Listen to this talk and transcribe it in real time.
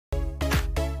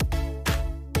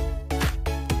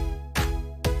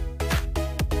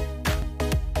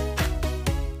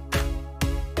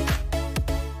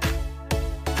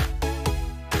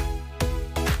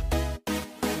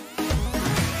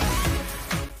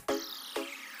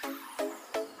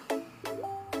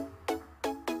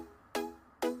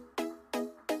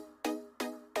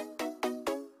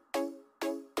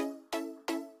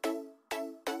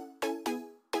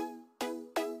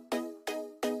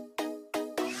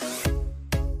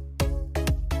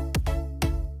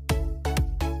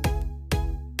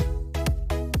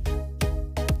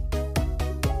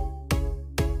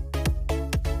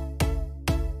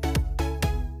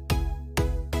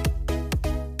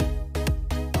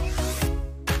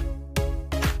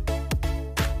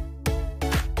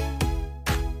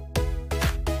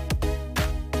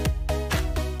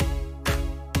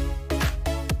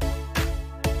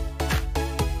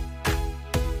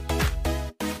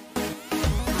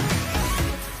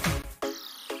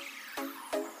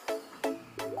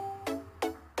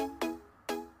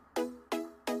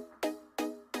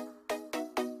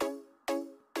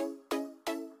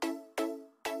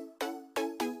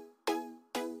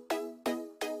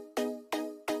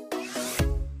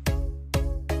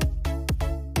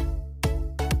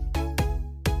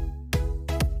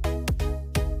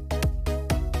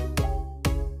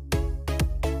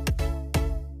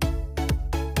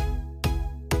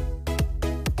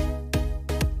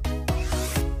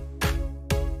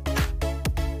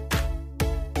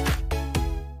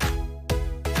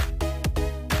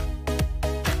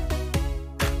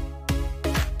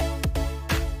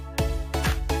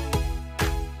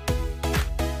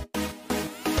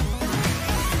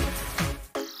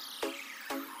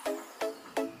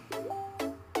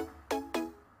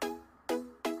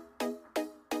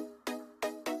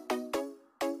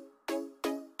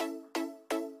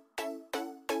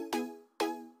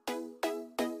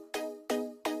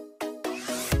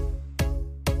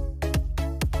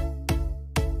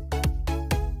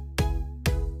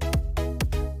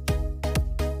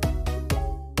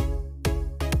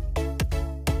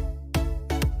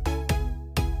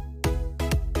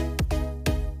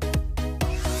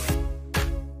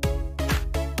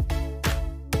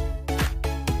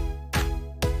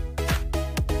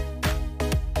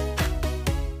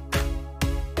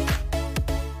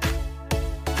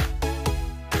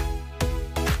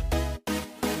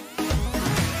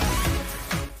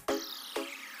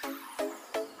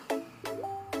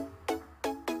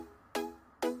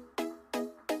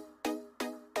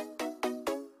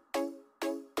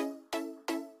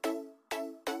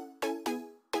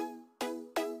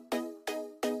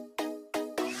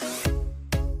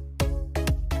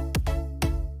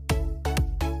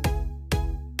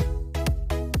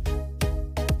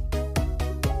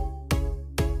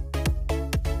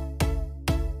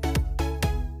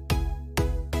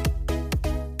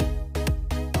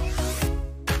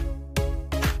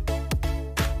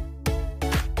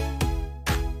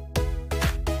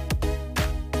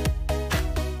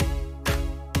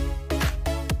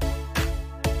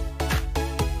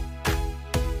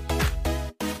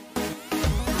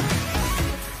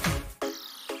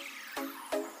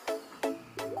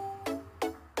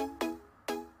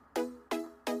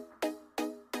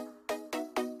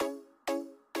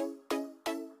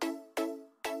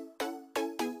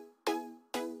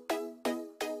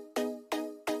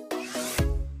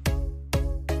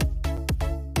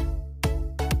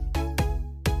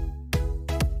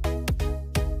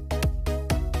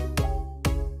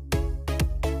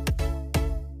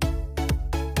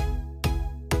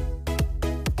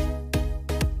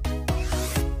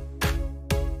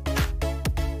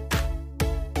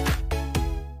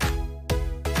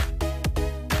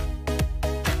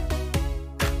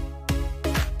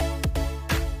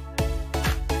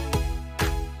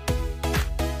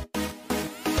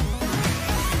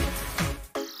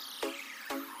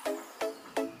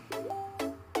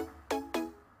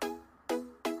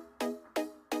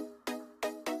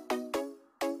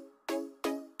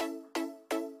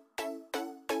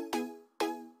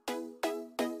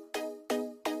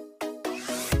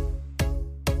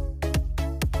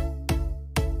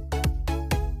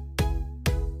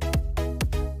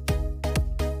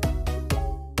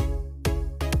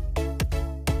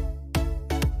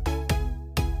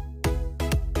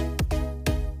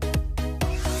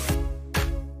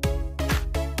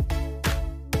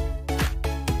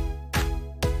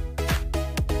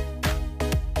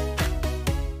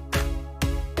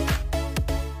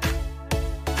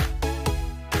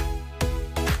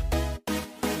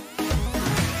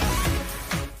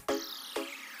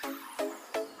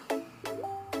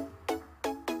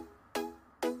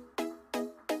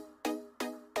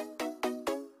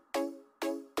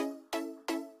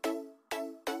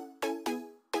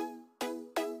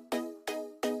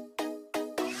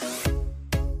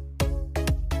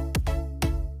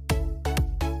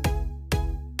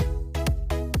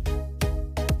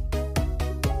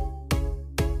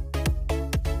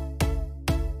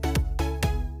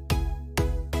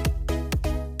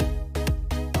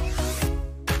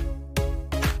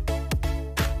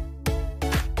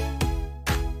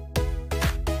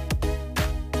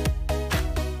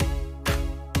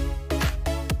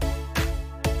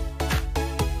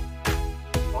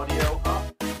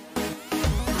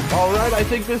All right, I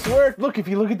think this worked. Look, if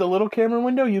you look at the little camera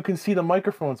window, you can see the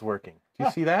microphone's working. Do you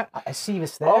see that? I see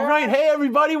this there. All right, hey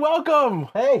everybody, welcome.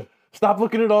 Hey. Stop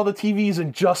looking at all the TVs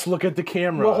and just look at the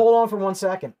camera. Well, hold on for 1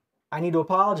 second. I need to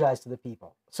apologize to the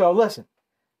people. So listen,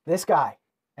 this guy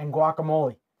and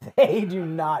guacamole, they do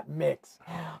not mix.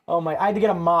 Oh my, I had to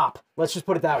get a mop. Let's just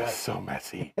put it that way. It's so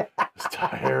messy. It's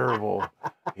terrible.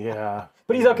 Yeah.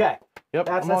 But he's okay. Yep,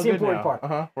 That's all the good important now.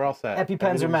 part. We're all set.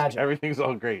 EpiPens are magic. Everything's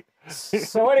all great.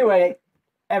 So anyway,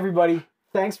 everybody,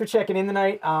 thanks for checking in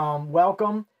tonight.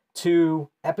 Welcome to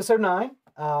episode 9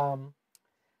 of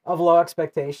Low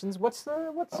Expectations. What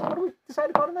do we decide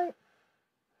to call tonight?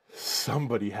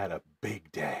 Somebody had a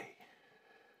big day.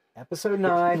 Episode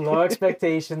 9, Low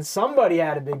Expectations. Somebody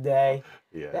had a big day.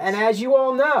 Yes. And as you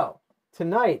all know,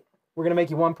 tonight we're going to make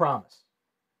you one promise.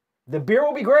 The beer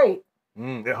will be great.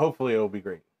 Yeah, hopefully it'll be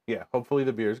great. Yeah, hopefully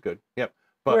the beer is good. Yep.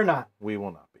 But we're not. We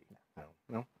will not be.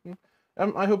 No.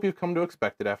 I hope you've come to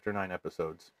expect it after 9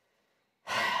 episodes.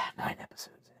 9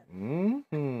 episodes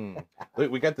in. Look,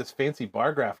 we got this fancy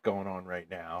bar graph going on right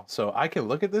now. So I can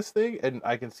look at this thing and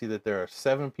I can see that there are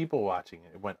 7 people watching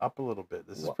it. It went up a little bit.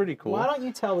 This is pretty cool. Why don't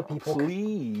you tell the people?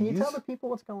 Please. Can you tell the people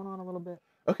what's going on a little bit?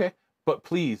 Okay. But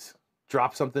please,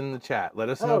 drop something in the chat. Let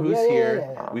us know who's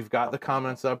here. Yeah. We've got the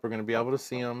comments up. We're going to be able to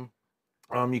see them.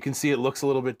 You can see it looks a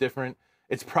little bit different.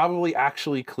 It's probably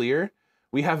actually clear.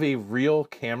 We have a real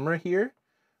camera here.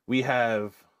 We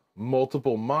have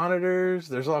multiple monitors.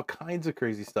 There's all kinds of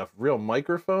crazy stuff. Real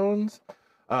microphones.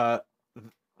 A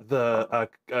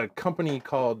company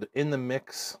called In the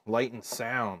Mix Light and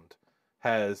Sound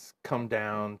has come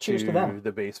down to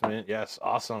the basement. Yes,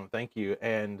 awesome. Thank you.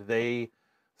 And they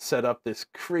set up this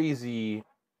crazy,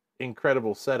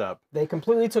 incredible setup. They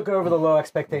completely took over the Low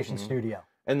Expectations studio.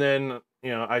 And then,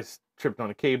 I tripped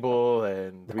on a cable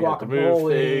and we had to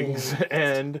move things.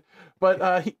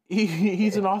 But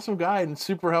he's an awesome guy and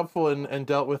super helpful and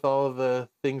dealt with all of the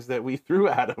things that we threw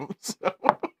at him. So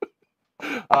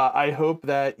I hope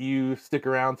that you stick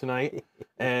around tonight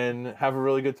and have a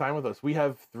really good time with us. We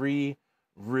have 3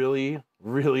 really,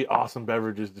 really awesome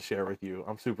beverages to share with you.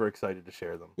 I'm super excited to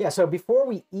share them. Yeah, so before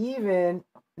we even...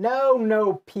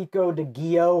 No pico de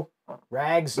gallo,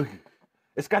 rags.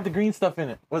 It's got the green stuff in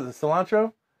it. What is it,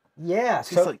 cilantro? Yeah.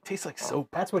 Tastes like soap.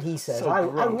 That's what he says. So I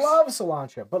love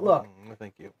cilantro. But look,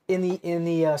 thank you. In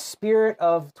the spirit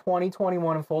of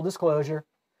 2021 and full disclosure,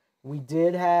 we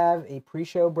did have a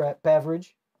pre-show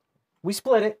beverage. We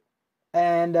split it.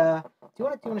 And do you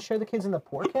want to show the kids in the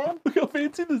pour cam? Look how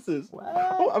fancy this is. What?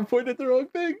 Oh, I'm pointing at the wrong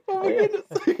thing. Oh my goodness.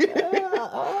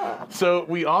 So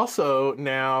we also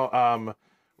now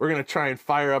we're gonna try and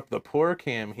fire up the pour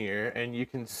cam here, and you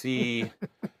can see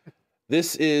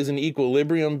this is an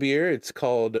Equilibrium beer. It's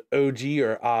called OG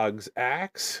or Og's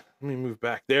Axe. Let me move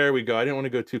back. There we go. I didn't want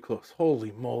to go too close.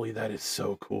 Holy moly, that is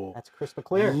so cool. That's crystal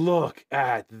clear. Look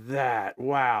at that.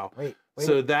 Wow. Wait.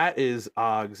 So that is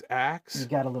Og's Axe. You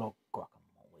got a little guacamole.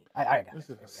 I got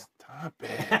it. Stop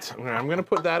it. I'm going to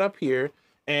put that up here.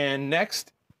 And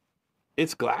next,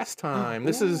 it's glass time.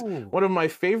 This is one of my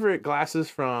favorite glasses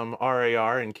from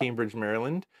RAR in Cambridge,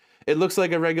 Maryland. It looks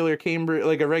like a regular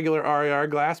RAR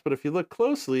glass, but if you look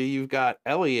closely, you've got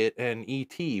Elliot and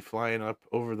E.T. flying up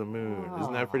over the moon.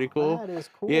 Isn't that pretty cool? That is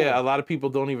cool. Yeah, a lot of people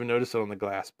don't even notice it on the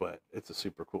glass, but it's a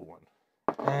super cool one.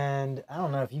 And I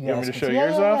don't know if you guys want me to show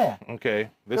yours off? Yeah. Okay,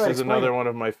 this is another one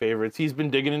of my favorites. He's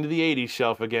been digging into the 80s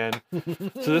shelf again.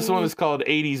 So this one is called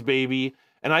 80s Baby.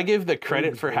 And I give the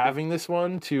credit for having this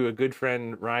one to a good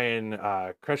friend, Ryan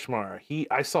Kretschmar.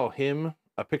 I saw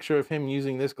a picture of him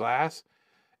using this glass.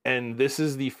 And this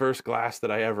is the first glass that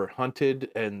I ever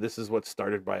hunted. And this is what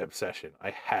started my obsession.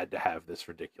 I had to have this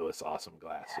ridiculous, awesome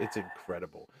glass. It's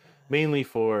incredible. Mainly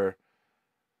for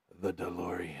the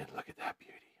DeLorean. Look at that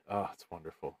beauty. Oh, it's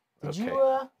wonderful. There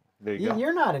you go.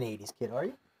 You're not an 80s kid, are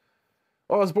you?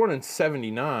 Well, I was born in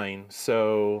 79,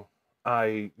 so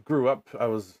I grew up, I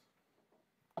was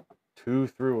 1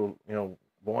 through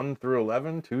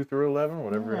 11, 2 through 11,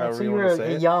 whatever, however you want to say it. So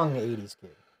you're a young 80s kid.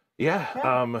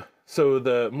 Yeah. So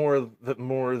the more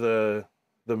the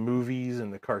movies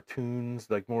and the cartoons,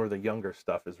 like more of the younger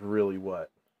stuff is really what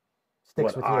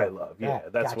sticks with I you. love. Yeah,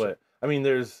 that's what, I mean,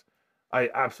 I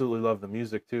absolutely love the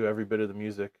music too, every bit of the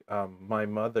music. My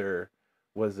mother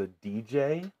was a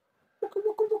DJ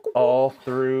all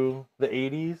through the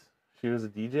 80s. She was a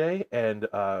DJ, and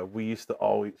we used to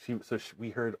we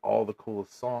heard all the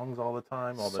coolest songs all the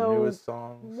time, all the newest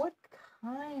songs. What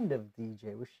kind of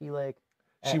DJ was she like?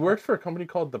 She worked for a company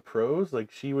called The Pros.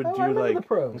 Like she would do like The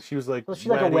Pros. She was like, was she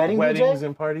like a wedding weddings DJ?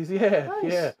 And parties. Yeah,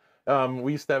 nice. Yeah.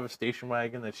 We used to have a station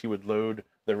wagon that she would load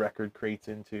the record crates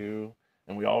into.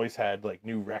 and we always had like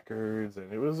new records,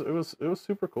 and it was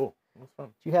super cool. It was fun.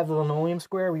 Do you have the linoleum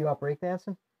square? Were you out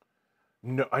breakdancing?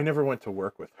 No, I never went to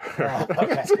work with her.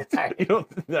 Okay. You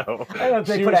don't know. I don't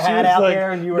think She put a was- she hat was out like,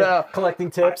 there and you were no. collecting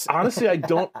tips. Honestly, I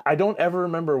don't ever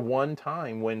remember one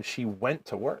time when she went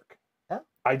to work. Oh.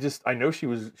 I know she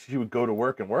would go to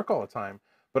work and work all the time,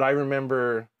 but I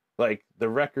remember like the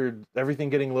record,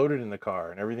 everything getting loaded in the car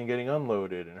and everything getting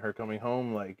unloaded, and her coming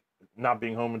home like not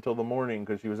being home until the morning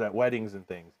because she was at weddings and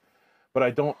things. But I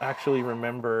don't actually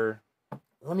remember.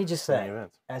 Let me just any say,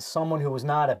 events. as someone who was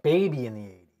not a baby in the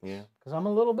 80s, Yeah. because I'm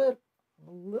a little bit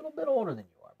older than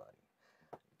you are, buddy.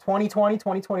 2020,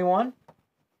 2021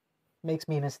 makes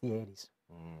me miss the 80s.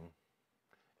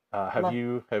 Have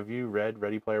you read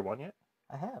Ready Player One yet?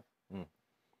 I have.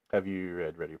 Have you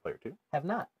read Ready Player Two? Have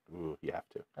not. Ooh, you have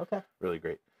to. Okay. Really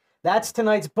great. That's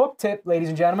tonight's book tip, ladies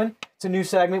and gentlemen. It's a new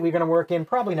segment we're going to work in,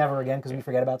 probably never again because we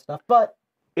forget about stuff. But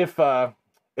If I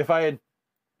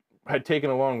had taken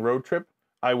a long road trip,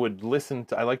 I like to listen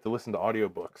to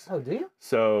audiobooks. oh, do you?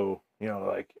 So,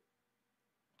 like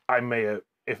I may have,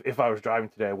 if I was driving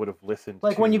today, I would have listened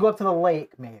Like to, when you go up to the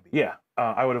lake, maybe. Yeah,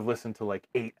 I would have listened to like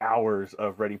 8 hours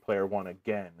of Ready Player One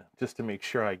again, just to make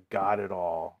sure I got it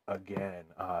all again.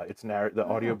 The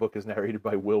audiobook is narrated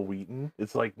by Will Wheaton.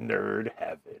 It's like nerd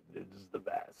heaven. It's the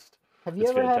best. Have you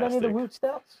It's ever had any of the fantastic. Woot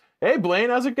Stouts? Hey Blaine,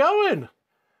 how's it going?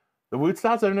 The Woot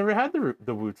Stouts? I've never had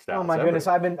the Woot Stouts. Oh my ever. goodness,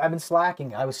 I've been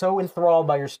slacking. I was so enthralled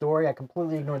by your story, I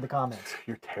completely ignored the comments.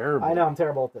 You're terrible. I know I'm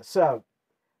terrible at this. So,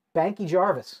 Banky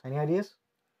Jarvis, any ideas?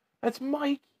 That's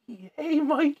Mikey. Hey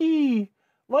Mikey.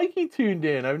 Mikey tuned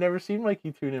in. I've never seen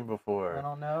Mikey tune in before. I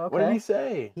don't know. Okay. What did he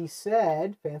say? He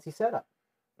said fancy setup.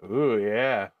 Ooh,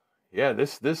 yeah. Yeah,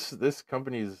 this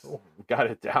company's got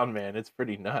it down, man. It's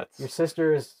pretty nuts. Your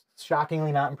sister is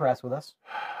shockingly not impressed with us.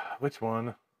 Which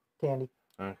one? Candy.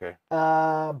 Okay.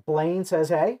 Blaine says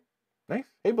hey. Nice.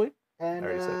 Hey, Blaine. And I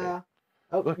already said hey.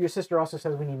 oh, Look. your sister also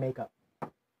says we need makeup.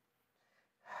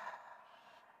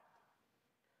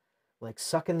 Like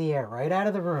sucking the air right out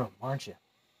of the room, aren't you?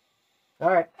 All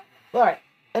right.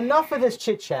 Enough of this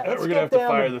chit chat. We're gonna have to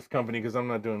fire this company because I'm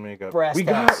not doing makeup. Brass We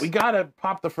tacks. gotta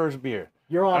pop the first beer.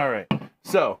 You're on. All right.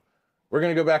 So we're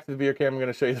gonna go back to the beer cam. I'm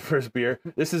gonna show you the first beer.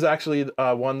 This is actually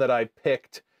one that I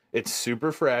picked. It's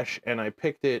super fresh, and I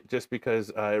picked it just because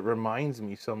it reminds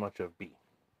me so much of B.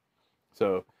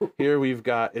 So here we've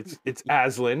got it's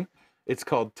Aslin. It's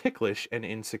called Ticklish and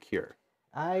Insecure.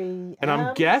 I'm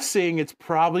guessing it's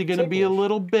probably gonna be a ticklish.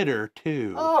 little bitter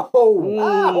too. Oh,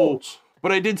 ouch.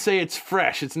 But I did say it's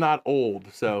fresh. It's not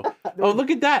old. So, oh,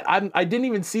 look at that. I didn't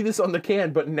even see this on the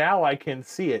can, but now I can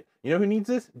see it. You know who needs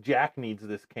this? Jack needs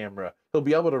this camera. He'll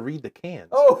be able to read the cans.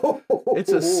 Oh,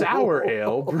 It's a sour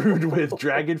ale brewed with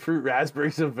dragon fruit,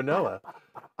 raspberries, and vanilla.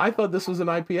 I thought this was an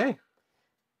IPA.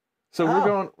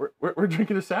 So we're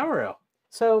drinking a sour ale.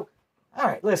 So, all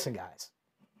right, listen, guys.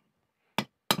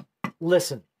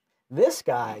 Listen, this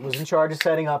guy was in charge of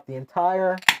setting up the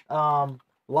entire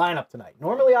lineup tonight.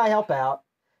 Normally I help out.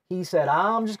 He said,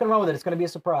 I'm just going to run with it. It's going to be a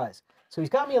surprise. So he's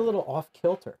got me a little off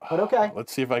kilter, but okay.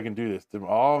 Let's see if I can do this.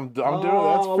 Oh, I'm doing it.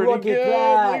 That's Oh, pretty look at good.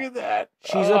 that. Look at that.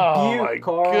 She's a beaut, my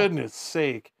Carl. goodness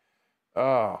sake.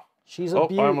 Oh. She's a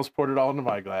beaut. I almost poured it all into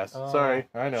my glass. Sorry.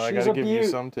 I know. I she's got a to give you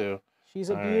beaut. some too. She's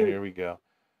a All right, beaut. here we go.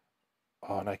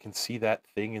 Oh, and I can see that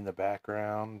thing in the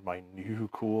background. My new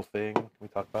cool thing. Can we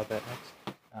talk about that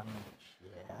next?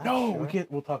 Yeah, No, sure. we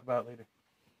can't. We'll talk about it later.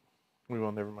 We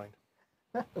will. Never mind.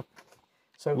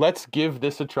 So Let's give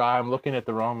this a try. I'm looking at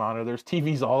the wrong monitor. There's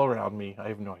TVs all around me. I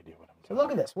have no idea what I'm So doing. look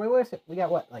at this. Wait a second. We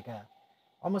got what? Like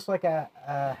almost like a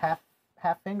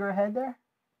half finger ahead there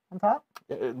on top?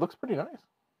 It looks pretty nice.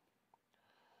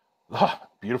 Ah,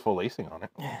 beautiful lacing on it.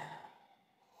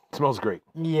 It smells great.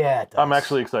 Yeah, it does. I'm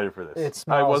actually excited for this. It I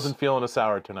smells- wasn't feeling a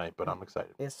sour tonight, but I'm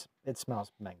excited. It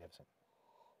smells magnificent.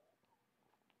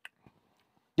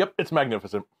 Yep, it's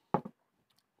magnificent.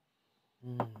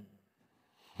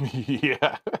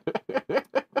 Yeah.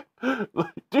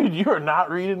 Dude, you are not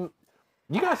reading.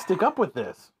 You gotta stick up with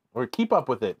this. Or keep up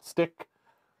with it. Stick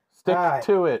Alright.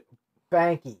 to it.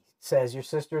 Banky says your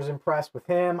sister is impressed with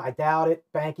him. I doubt it.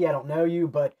 Banky, I don't know you,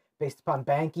 but based upon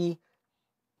Banky,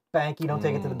 don't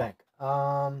take it to the bank.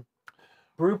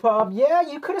 Brew Pub, yeah,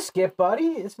 you could have skipped, buddy.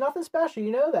 It's nothing special,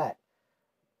 you know that.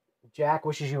 Jack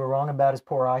wishes you were wrong about his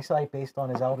poor eyesight based on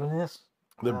his elderliness.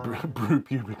 The Brew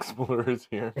Pube Explorer is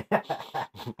here.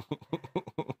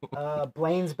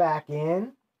 Blaine's back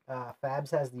in. Fabs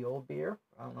has the old beer.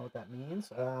 I don't know what that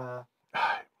means.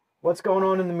 What's going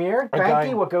on in the mirror?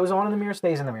 Banky, what goes on in the mirror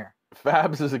stays in the mirror.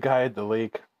 Fabs is a guy at the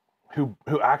lake who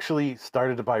actually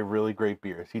started to buy really great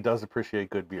beers. He does appreciate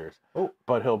good beers. Oh.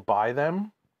 But he'll buy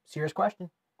them serious question.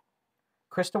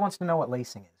 Krista wants to know what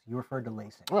lacing is. You referred to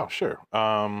lacing. Oh, sure.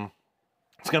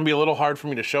 It's going to be a little hard for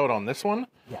me to show it on this one.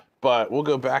 Yeah. But we'll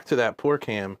go back to that pour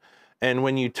cam. And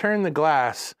when you turn the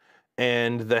glass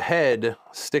and the head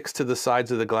sticks to the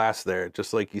sides of the glass there,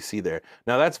 just like you see there.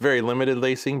 Now, that's very limited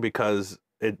lacing because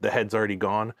the head's already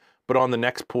gone. But on the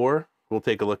next pour, we'll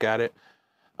take a look at it.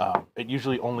 It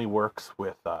usually only works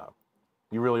with,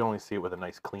 you really only see it with a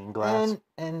nice clean glass.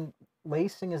 And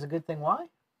lacing is a good thing. Why?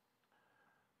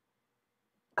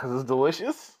 Because it's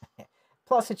delicious.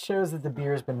 Plus, it shows that the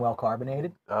beer has been well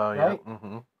carbonated. Oh, yeah. Right?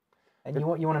 Mm-hmm. And you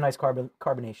want a nice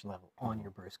carbonation level on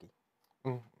your brewski.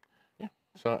 Yeah.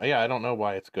 So, yeah, I don't know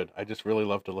why it's good. I just really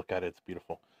love to look at it. It's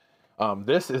beautiful.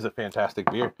 This is a fantastic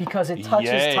beer. Because it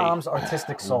touches Yay. Tom's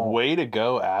artistic soul. Way to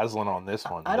go, Aslin, on this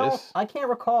one. I can't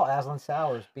recall Aslin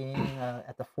Sours being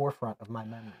at the forefront of my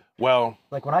memory. Well,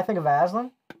 Like, when I think of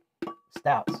Aslin,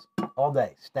 stouts. All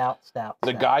day. Stout.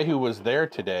 the guy who was there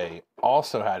today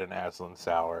also had an Aslin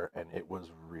Sour, and it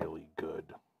was really good.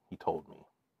 He told me.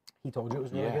 He told you it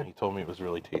was really Yeah, good? he told me it was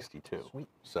really tasty, too. Sweet.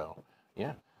 So,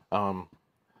 yeah. So,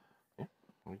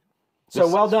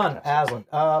 This well is done, fantastic.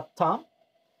 Aslan. Tom?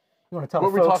 You want to tell What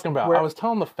the were we folks talking about? where- I was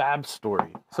telling the Fabs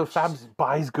story. So Fabs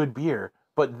buys good beer,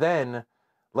 but then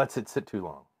lets it sit too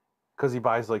long because he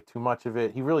buys like too much of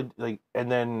it. He really and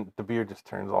then the beer just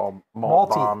turns all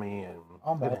malt Malty. bomby, and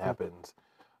All it malty. happens.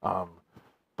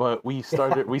 But we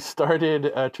started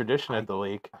a tradition at the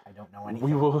lake. I don't know anything.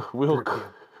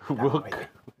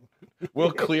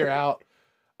 We'll clear out.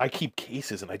 I keep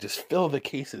cases, and I just fill the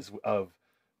cases of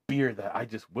beer that I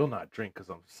just will not drink because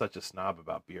I'm such a snob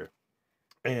about beer.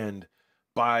 And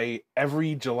by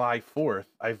every July 4th,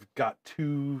 I've got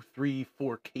 2, 3,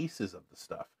 4 cases of the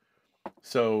stuff.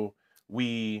 So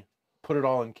we put it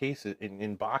all in cases,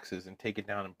 in boxes, and take it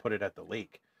down and put it at the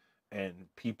lake. And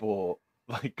people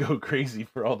like go crazy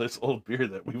for all this old beer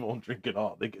that we won't drink at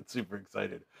all. They get super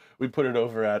excited. We put it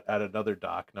over at another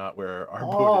dock, not where our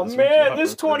boat is. Man,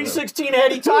 this 2016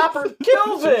 Heady Topper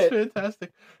kills It's it.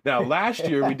 fantastic. Now, last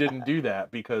year we didn't do that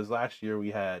because last year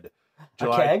we had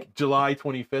keg? July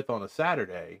 25th on a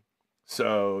Saturday.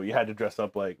 So you had to dress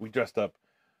up we dressed up,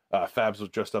 Fabs was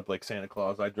dressed up like Santa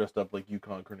Claus. I dressed up like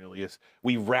Yukon Cornelius.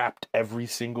 We wrapped every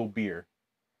single beer.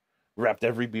 We wrapped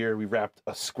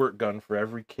a squirt gun for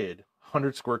every kid.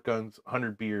 100 squirt guns,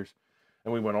 100 beers.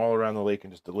 And we went all around the lake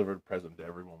and just delivered a present to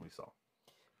everyone we saw.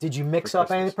 Did you mix For up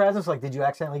any of the Christmas. presents? Like, did you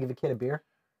accidentally give a kid a beer?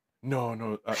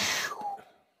 No.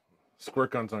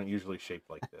 Squirt guns aren't usually shaped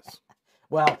like this.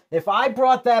 Well, if I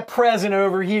brought that present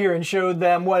over here and showed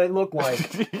them what it looked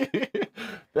like.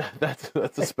 That's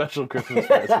a special Christmas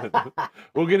present.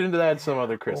 We'll get into that some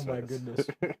other Christmas. Oh, my goodness.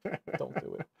 Don't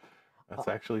do it. That's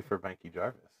actually for Banky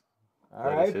Jarvis. All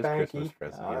That is right, his Christmas Banky.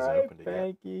 present. He All hasn't right, opened it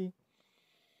yet. Banky.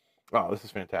 Oh, this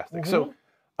is fantastic. Mhm. So,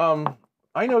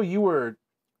 I know you were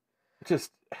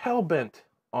just hell-bent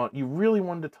on, you really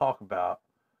wanted to talk about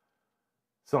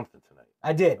something tonight.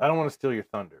 I did. I don't want to steal your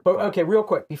thunder. But okay, real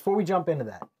quick, before we jump into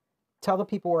that, tell the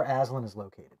people where Aslin is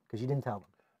located, because you didn't tell them.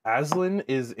 Aslin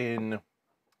is in,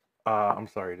 I'm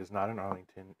sorry, it is not in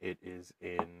Arlington. It is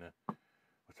in,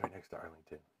 what's right next to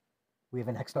Arlington? We have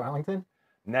an next to Arlington?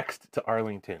 Next to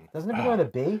Arlington. Doesn't it begin with a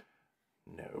B?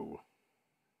 No.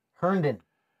 Herndon.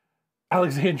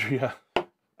 Alexandria.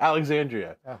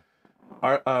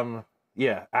 Oh.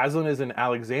 Yeah, Aslin is in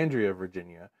Alexandria,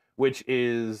 Virginia, which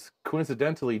is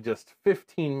coincidentally just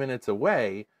 15 minutes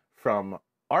away from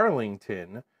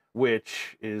Arlington,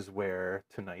 which is where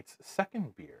tonight's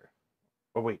second beer,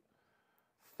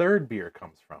 third beer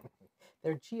comes from.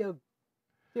 They're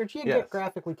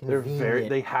geographically They're convenient.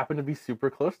 they happen to be super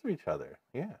close to each other.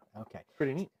 Yeah, Okay.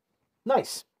 pretty neat.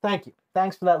 Nice. Thank you.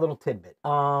 Thanks for that little tidbit.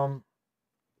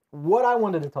 What I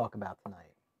wanted to talk about tonight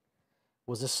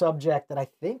was a subject that I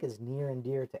think is near and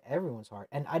dear to everyone's heart.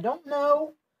 And I don't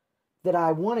know that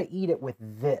I want to eat it with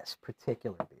this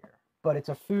particular beer, but it's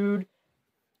a food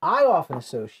I often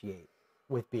associate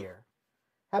with beer.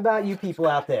 How about you people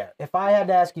out there? If I had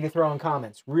to ask you to throw in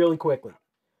comments really quickly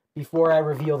before I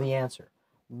reveal the answer,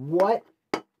 what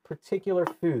particular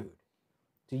food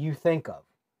do you think of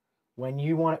when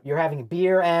you're having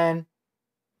beer and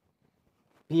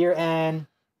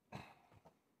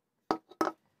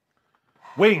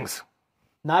Wings,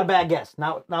 not a bad guess.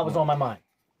 Not what's on my mind.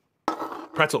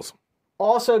 pretzels.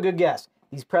 Also a good guess.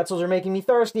 These pretzels are making me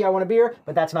thirsty. I want a beer,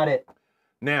 but that's not it.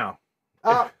 Now,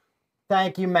 Oh,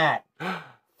 thank you, Matt.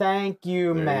 Thank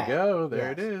you, there Matt. you go. There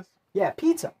Yes. it is. Yeah,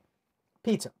 pizza.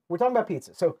 Pizza. We're talking about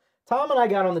pizza. So Tom and I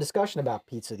got on the discussion about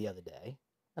pizza the other day,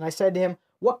 and I said to him,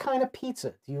 "What kind of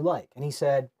pizza do you like?" And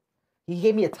he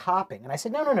gave me a topping, and I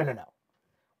said, "No.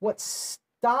 What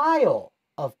style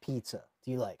of pizza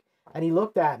do you like? And he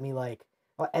looked at me like,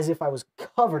 as if I was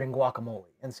covered in guacamole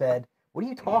and said, what are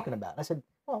you talking about? And I said,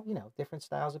 well, you know, different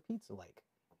styles of pizza. Like,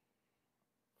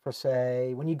 for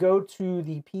say, when you go to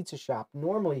the pizza shop,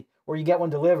 normally, or you get one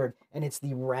delivered, and it's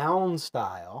the round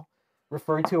style,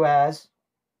 referred to as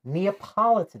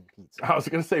Neapolitan pizza. I was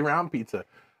going to say round pizza.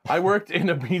 I worked in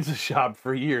a pizza shop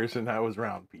for years, and that was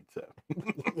round pizza.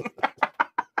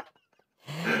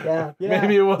 Yeah.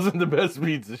 Maybe it wasn't the best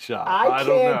pizza shop. I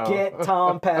don't can't know. get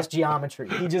Tom past geometry.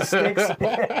 He just sticks.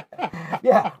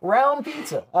 Yeah, round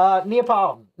pizza.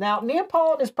 Neapolitan. Now,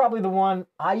 Neapolitan is probably the one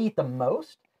I eat the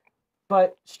most,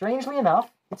 but strangely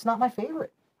enough, it's not my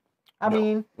favorite. I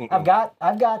mean, I've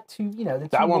got two, you know, the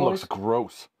two That one boys. looks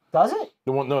gross. Does it?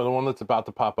 The one that's about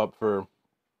to pop up for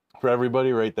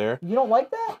everybody right there. You don't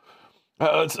like that?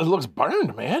 It looks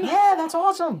burned, man. Yeah, that's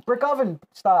awesome. Brick oven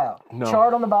style. No.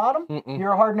 Charred on the bottom.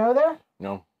 You're a hard no there?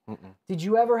 No. Did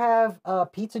you ever have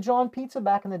Pizza John pizza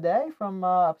back in the day from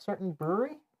a certain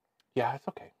brewery? Yeah, it's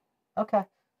okay. Okay.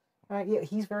 All right. Yeah,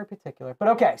 he's very particular. But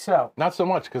okay, so. Not so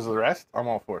much, because the rest, I'm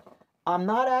all for it. I'm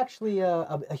not actually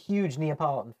a huge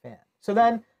Neapolitan fan. So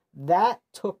then that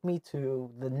took me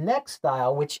to the next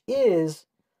style, which is,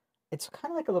 it's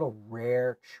kind of like a little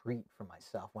rare treat for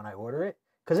myself when I order it,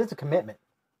 because it's a commitment.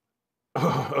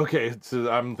 Okay,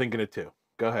 so I'm thinking it too.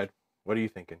 Go ahead. What are you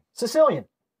thinking? Sicilian.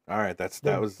 All right,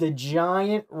 that was the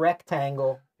giant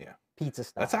rectangle. Yeah. Pizza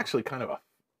style. That's actually kind of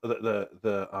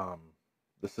the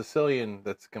Sicilian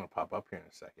that's gonna pop up here in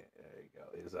a second. There you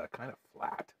go. Is kind of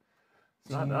flat.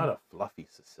 It's not a fluffy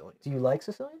Sicilian. Do you like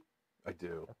Sicilian? I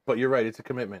do, but you're right. It's a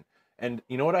commitment. And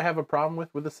you know what I have a problem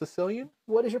with the Sicilian?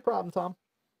 What is your problem, Tom?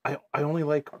 I only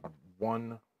like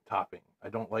one topping. I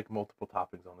don't like multiple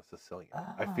toppings on the Sicilian.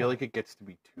 I feel like it gets to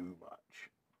be too much.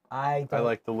 I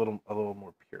like a little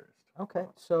more purist. Okay,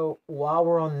 so while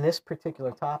we're on this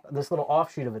particular topic, this little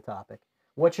offshoot of a topic,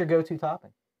 what's your go-to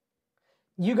topping?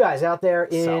 You guys out there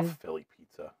in South Philly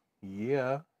pizza.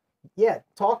 Yeah. Yeah,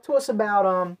 talk to us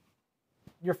about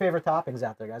your favorite toppings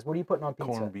out there, guys. What are you putting on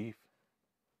pizza? Corned beef.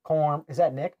 Corn. Is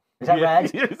that Nick? Is that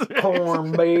Rags? Yes.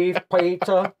 Corned beef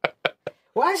pizza.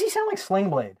 Why does he sound like Sling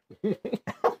Blade?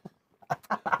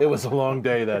 It was a long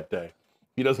day that day.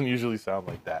 He doesn't usually sound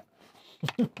like that.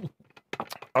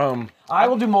 I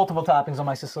will do multiple toppings on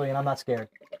my Sicilian. I'm not scared.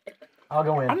 I'll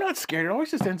go in. I'm not scared. It always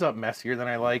just ends up messier than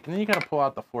I like, and then you got to pull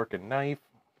out the fork and knife,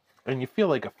 and you feel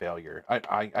like a failure.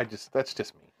 That's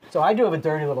just me. So I do have a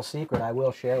dirty little secret I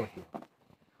will share with you.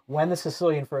 When the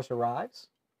Sicilian first arrives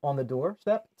on the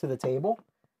doorstep to the table,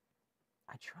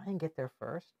 I try and get there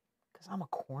first because I'm a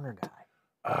corner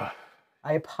guy.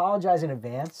 I apologize in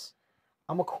advance.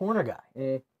 I'm a corner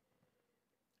guy.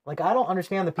 Like, I don't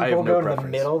understand the people who go to the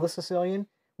middle of the Sicilian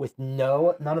with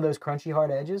none of those crunchy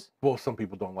hard edges. Well, some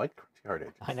people don't like crunchy hard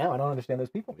edges. I know. I don't understand those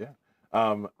people. Yeah.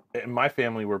 In my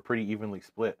family, we're pretty evenly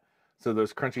split. So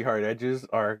those crunchy hard edges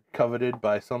are coveted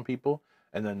by some people,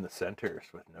 and then the centers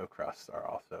with no crust are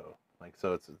also like,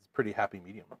 so it's pretty happy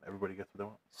medium. Everybody gets what they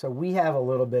want. So we have a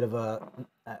little bit of a,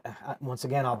 once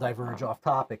again, I'll diverge off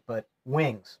topic, but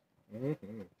wings.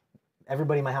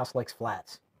 Everybody in my house likes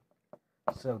flats.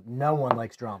 So no one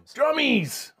likes drums.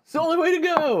 Drummies! It's the only way to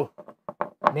go!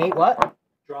 Nate, what?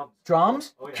 Drums.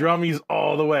 Drums? Oh, yeah. Drummies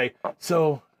all the way.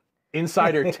 So,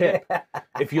 insider tip,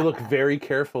 if you look very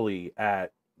carefully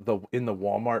at in the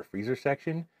Walmart freezer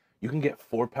section, you can get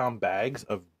 4-pound bags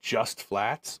of just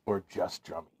flats or just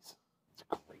drummies. It's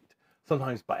great.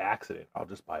 Sometimes by accident, I'll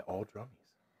just buy all drummies.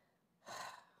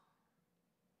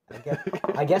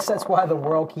 I guess that's why the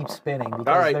world keeps spinning,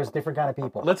 because there's different kind of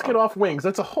people. Let's get off wings.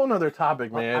 That's a whole nother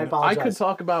topic, man. I apologize. I could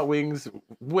talk about wings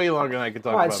way longer than I could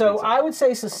talk All right, about so pizza. I would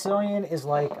say Sicilian is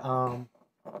like,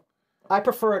 I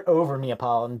prefer it over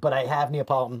Neapolitan, but I have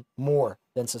Neapolitan more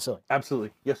than Sicilian.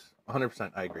 Absolutely. Yes,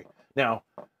 100%. I agree. Now,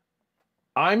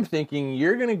 I'm thinking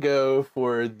you're going to go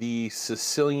for the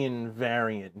Sicilian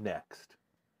variant next.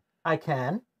 I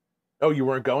can. Oh, you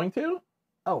weren't going to?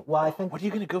 Oh, well, I think... What are you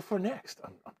going to go for next?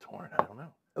 I'm torn. I don't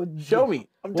know. Show me.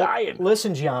 I'm dying.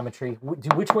 Listen, geometry.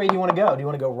 Which way do you want to go? Do you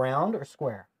want to go round or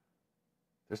square?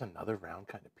 There's another round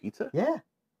kind of pizza? Yeah.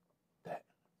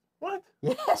 What?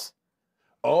 Yes.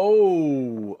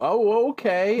 Oh,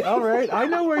 okay. All right. I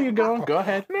know where you're going. Go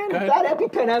ahead. Man, Go ahead. that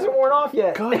EpiPen hasn't worn off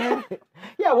yet. Go ahead.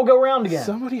 Yeah, we'll go round again.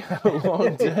 Somebody had a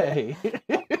long day.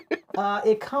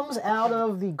 It comes out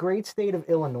of the great state of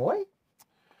Illinois.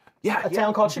 Yeah. A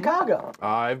town called Chicago.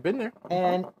 I've been there.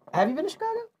 And have you been to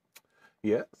Chicago?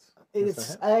 Yes.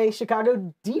 It's a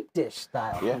Chicago deep dish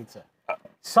style pizza.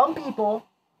 Some people,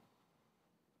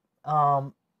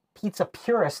 pizza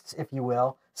purists, if you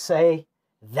will, say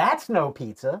that's no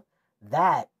pizza.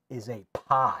 That is a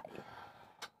pie.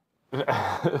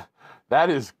 That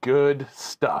is good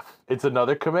stuff. It's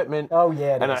another commitment. Oh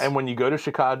yeah, it is. And when you go to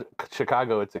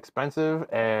Chicago, it's expensive,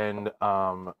 and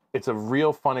it's a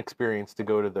real fun experience to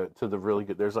go to the really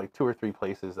good. There's like 2 or 3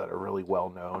 places that are really well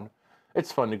known.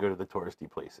 It's fun to go to the touristy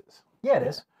places. Yeah, it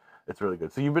is. It's really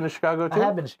good. So you've been to Chicago too? I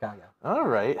have been to Chicago. All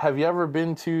right. Have you ever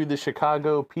been to the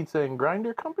Chicago Pizza and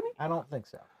Grinder Company? I don't think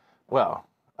so. Well,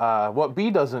 what B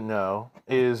doesn't know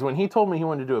is when he told me he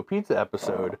wanted to do a pizza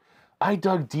episode, I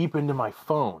dug deep into my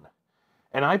phone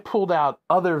and I pulled out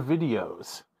other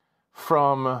videos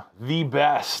from the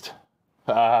best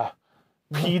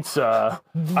pizza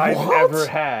I've ever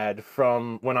had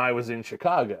from when I was in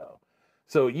Chicago.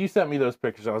 So you sent me those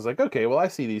pictures. I was like, okay, well, I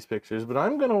see these pictures, but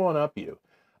I'm going to one-up you.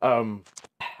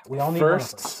 We all need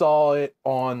First saw it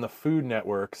on the Food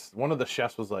Networks. One of the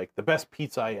chefs was like, the best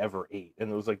pizza I ever ate. And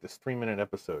it was like this 3-minute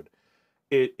episode.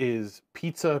 It is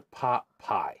pizza pot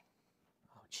pie.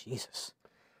 Oh, Jesus.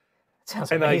 That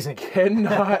sounds and amazing. I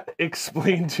cannot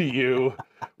explain to you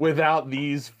without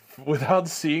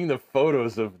seeing the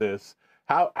photos of this,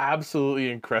 how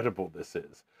absolutely incredible this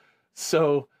is.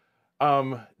 So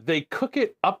they cook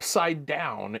it upside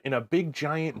down in a big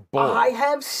giant bowl. I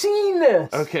have seen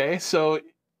this. Okay, so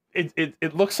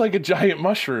it looks like a giant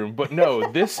mushroom, but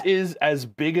no, this is as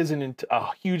big as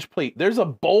a huge plate. There's a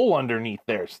bowl underneath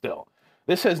there still.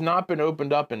 This has not been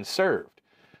opened up and served.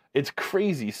 It's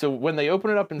crazy. So when they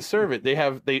open it up and serve it,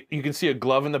 you can see a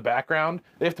glove in the background.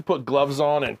 They have to put gloves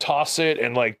on and toss it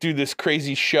and like do this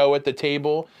crazy show at the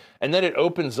table, and then it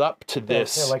opens up to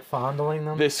this. They're like fondling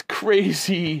them. This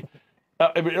crazy.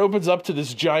 It opens up to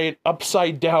this giant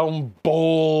upside down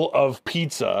bowl of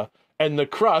pizza, and the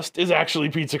crust is actually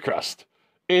pizza crust.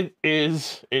 It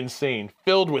is insane.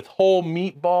 Filled with whole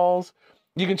meatballs.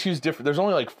 You can choose different. There's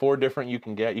only like 4 different you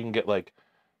can get. You can get like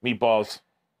meatballs,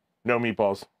 no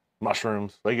meatballs,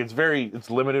 mushrooms. Like it's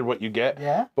limited what you get.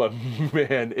 Yeah. But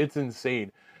man, it's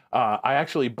insane. I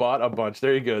actually bought a bunch.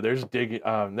 There you go. There's digging.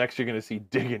 Next, you're gonna see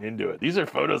digging into it. These are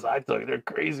photos I took. They're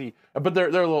crazy, but they're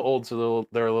a little old, so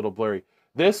they're a little blurry.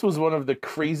 This was one of the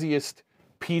craziest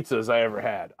pizzas I ever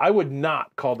had. I would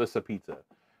not call this a pizza.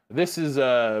 This is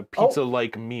a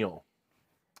pizza-like meal.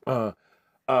 Do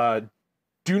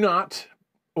not.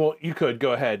 Well, you could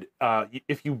go ahead.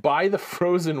 If you buy the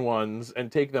frozen ones and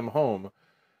take them home,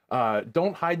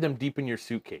 don't hide them deep in your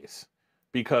suitcase,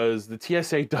 because the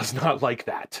TSA does not like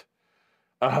that.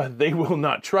 They will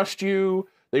not trust you.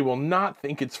 They will not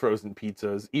think it's frozen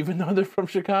pizzas, even though they're from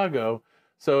Chicago.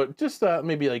 So just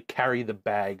maybe like carry the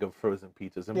bag of frozen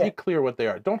pizzas and be clear what they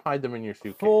are. Don't hide them in your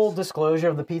suitcase. Full disclosure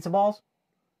of the pizza balls.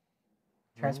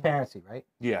 Transparency, right?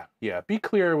 Yeah. Be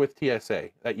clear with TSA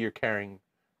that you're carrying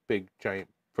big, giant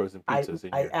frozen pizzas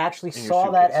I actually saw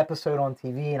that episode on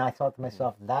TV, and I thought to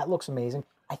myself, that looks amazing.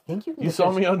 I think you can. You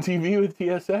saw me on TV with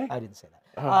TSA? I didn't say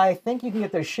that. I think you can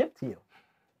get those shipped to you.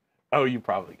 Oh, you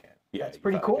probably can. Yeah, it's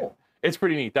pretty cool. Can. It's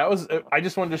pretty neat. That was. I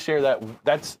just wanted to share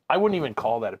that. I wouldn't even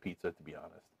call that a pizza, to be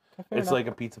honest. It's like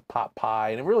a pizza pot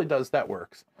pie, and it really does. That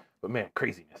works. But man,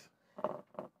 craziness.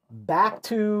 Back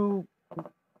to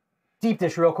deep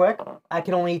dish real quick. I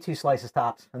can only eat 2 slices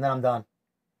tops, and then I'm done.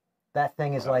 That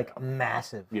thing is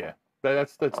massive. Yeah,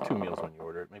 that's 2 meals when you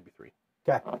order it, maybe 3.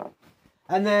 Okay.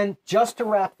 And then just to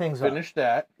wrap things up.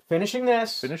 Finishing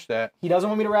this. Finish that. He doesn't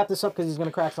want me to wrap this up because he's going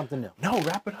to crack something new. No,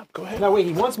 wrap it up. Go ahead. No, wait.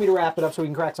 He wants me to wrap it up so he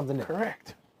can crack something new.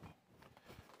 Correct.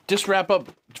 Just wrap up.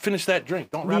 Finish that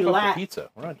drink. Don't wrap up the pizza.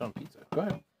 We're not done pizza. Go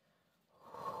ahead.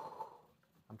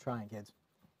 I'm trying, kids.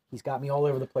 He's got me all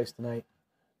over the place tonight.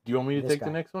 Do you want me to take the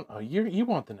next one? Oh, you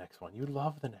want the next one. You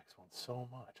love the next one so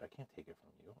much. I can't take it from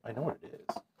you. I know what it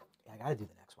is. Yeah, I got to do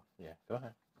the next one. Yeah, go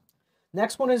ahead.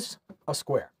 Next one is a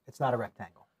square. It's not a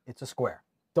rectangle. It's a square.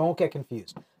 Don't get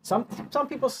confused. Some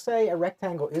people say a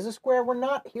rectangle is a square. We're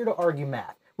not here to argue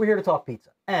math. We're here to talk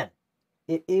pizza. And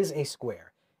it is a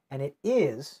square. And it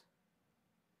is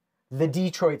the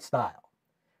Detroit style.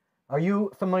 Are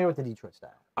you familiar with the Detroit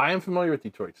style? I am familiar with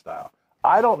Detroit style.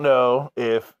 I don't know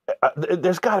if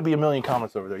there's got to be a million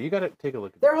comments over there. You got to take a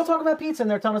look at They're all talking about pizza,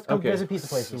 and they're telling us to come visit pizza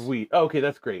places. Sweet. Okay,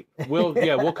 that's great.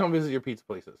 We'll come visit your pizza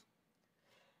places.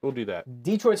 We'll do that.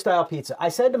 Detroit style pizza. I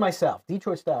said to myself,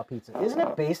 Detroit style pizza, isn't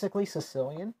it basically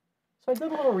Sicilian? So I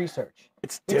did a little research.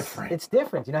 It's different. It's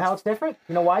different. You know how it's different?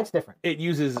 You know why it's different? It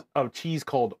uses a cheese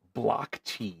called block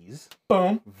cheese.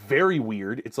 Boom. Very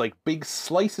weird. It's like big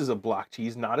slices of block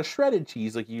cheese, not a shredded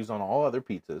cheese like you use on all other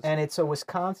pizzas. And it's a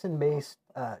Wisconsin-based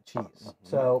cheese. Mm-hmm.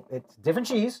 So it's different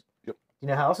cheese. Yep. You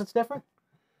know how else it's different?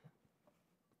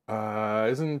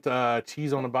 Isn't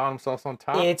cheese on the bottom, sauce on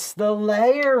top? It's the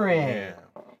layering. Yeah.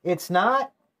 It's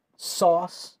not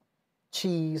sauce,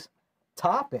 cheese,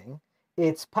 topping.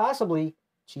 It's possibly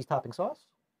cheese topping sauce,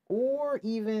 or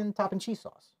even topping cheese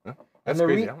sauce. Yeah, that's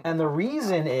crazy. And the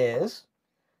reason is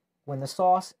when the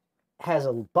sauce has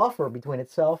a buffer between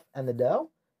itself and the dough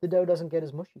doesn't get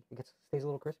as mushy. It stays a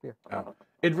little crispier. Oh.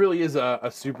 It really is a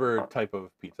super type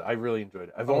of pizza. I really enjoyed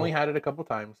it. I've only had it a couple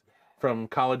times from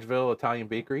Collegeville Italian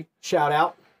Bakery. Shout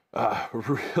out.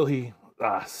 Really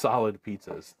solid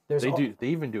pizzas. They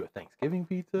even do a Thanksgiving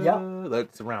pizza. Yep.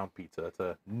 That's a round pizza. That's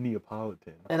a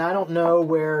Neapolitan. And I don't know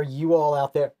where you all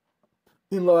out there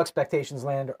in Low Expectations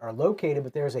Land are located,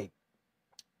 but there's a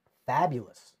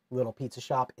fabulous little pizza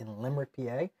shop in Limerick,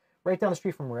 PA, right down the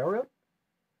street from Railroad.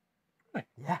 Right.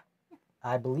 Yeah.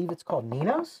 I believe it's called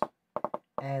Nino's.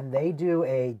 And they do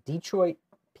a Detroit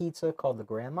pizza called the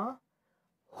Grandma.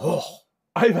 Oh,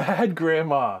 I've had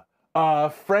Grandma.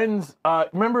 Friends,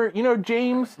 remember,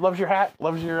 James loves your hat,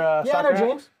 loves your yeah, I know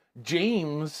James.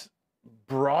 James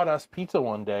brought us pizza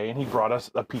one day, and he brought us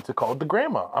a pizza called the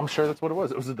Grandma. I'm sure that's what it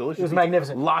was. It was a delicious. It was pizza.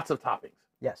 magnificent. Lots of toppings.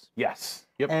 Yes. Yes.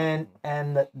 Yep. And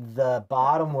the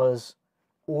bottom was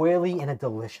oily in a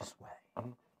delicious way.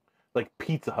 Like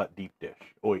Pizza Hut deep dish,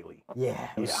 oily. Yeah,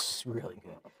 it was really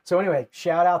good. So anyway,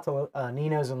 shout out to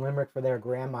Nino's in Limerick for their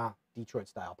Grandma Detroit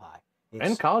style pie.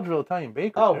 And Collegeville Italian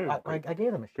Bakery. Oh, I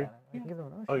gave them a shout out. I gave them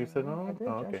another oh, you said no? I did.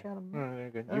 Oh, okay. I shouted them. Very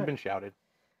good. You've been shouted.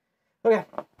 Okay,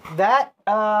 that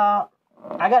I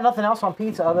got nothing else on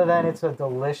pizza other than it's a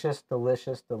delicious,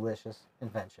 delicious, delicious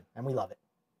invention, and we love it.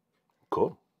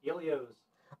 Cool. Elio's.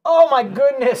 Oh my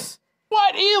goodness!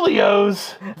 What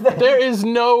Elio's? There is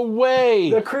no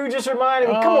way. The crew just reminded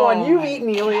me. Come on, you've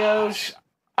eaten Elio's.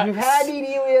 You've had to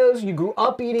eat Elio's. You grew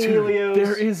up eating Elio's.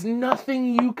 There is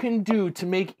nothing you can do to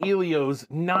make Elio's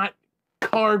not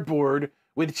cardboard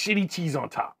with shitty cheese on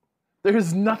top. There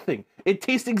is nothing. It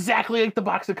tastes exactly like the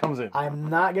box it comes in. I'm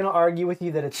not going to argue with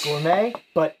you that it's gourmet,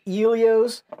 but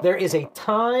Elio's, there is a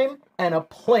time and a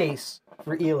place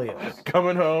for Elio's.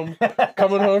 Coming home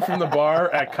from the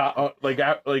bar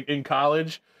at in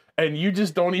college, and you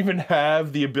just don't even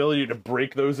have the ability to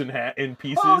break those in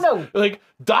pieces. Oh no! Like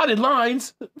dotted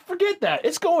lines, forget that.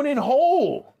 It's going in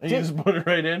whole, and you just put it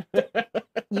right in.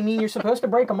 You mean you're supposed to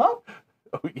break them up?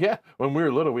 Oh, yeah, when we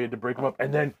were little, we had to break them up,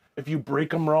 and then if you break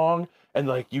them wrong, and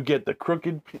like you get the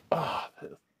crooked,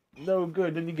 no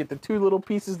good. Then you get the two little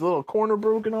pieces, the little corner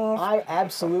broken off. I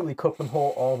absolutely cook them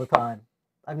whole all the time.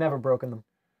 I've never broken them.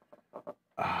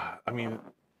 I mean,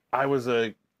 I was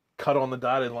a cut on the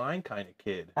dotted line kind of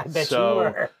kid. I bet you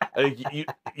were.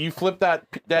 You flip that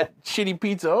shitty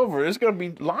pizza over, there's gonna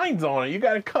be lines on it. You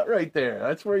got to cut right there.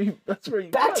 That's where you.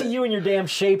 Back to you and your damn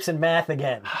shapes and math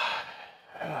again.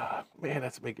 Man,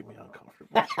 that's making me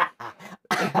uncomfortable.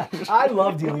 I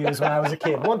loved Elio's when I was a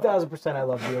kid. 1,000% I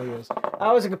loved Elio's.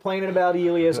 I wasn't complaining about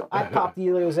Elio's. I popped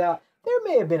Elio's out. There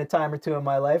may have been a time or two in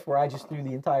my life where I just threw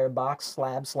the entire box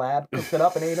slab, cooked it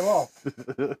up, and ate them all.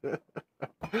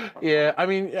 Yeah, I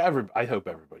mean, I hope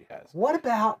everybody has. What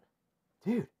about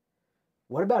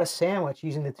a sandwich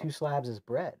using the two slabs as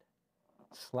bread?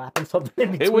 Slapping something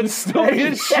in between. It would still be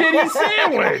a shitty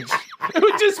sandwich. It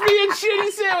would just be a shitty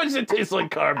sandwich that tastes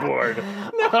like cardboard.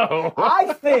 No.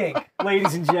 I think,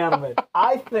 ladies and gentlemen,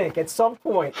 at some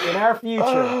point in our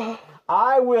future,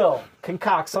 I will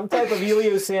concoct some type of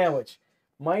Elio's sandwich.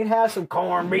 Might have some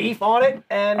corned beef on it,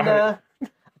 and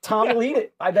Tom will eat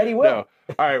it. I bet he will. No.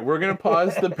 All right, we're gonna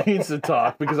pause the pizza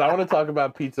talk because I want to talk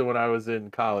about pizza when I was in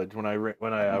college when I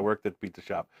worked at the pizza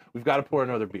shop. We've got to pour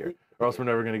another beer, or else we're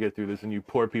never gonna get through this, and you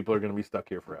poor people are gonna be stuck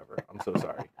here forever. I'm so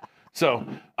sorry. So,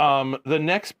 the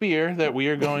next beer that we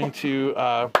are going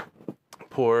to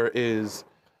pour is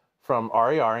from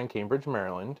RER in Cambridge,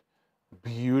 Maryland.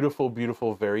 Beautiful,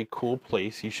 beautiful, very cool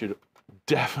place. You should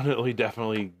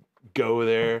definitely go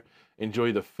there.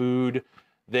 Enjoy the food.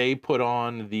 They put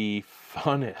on the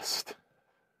funnest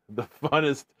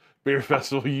beer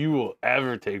festival you will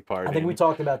ever take part in. I think we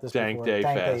talked about this Dank before. Day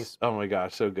Dank Fest. Days. Oh my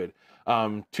gosh, so good.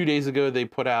 2 days ago, they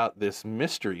put out this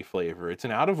mystery flavor. It's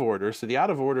an out of order. So the out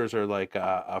of orders are like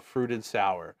a fruited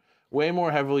sour, way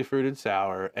more heavily fruited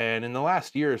sour. And in the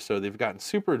last year or so, they've gotten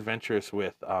super adventurous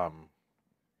with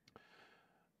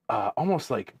almost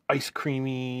like ice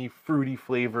creamy, fruity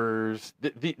flavors.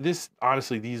 This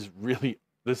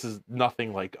is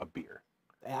nothing like a beer.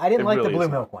 I didn't like really the blue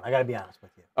isn't. milk one. I got to be honest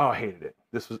with you. Oh, I hated it.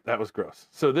 That was gross.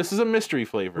 So this is a mystery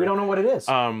flavor. We don't know what it is.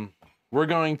 We're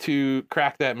going to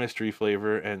crack that mystery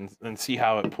flavor and see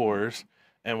how it pours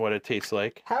and what it tastes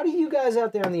like. How do you guys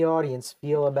out there in the audience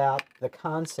feel about the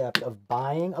concept of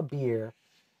buying a beer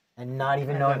and not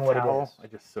even knowing what it is? I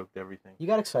just soaked everything. You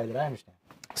got excited. I understand.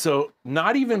 So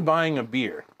not even buying a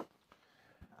beer.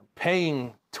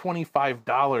 paying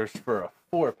 $25 for a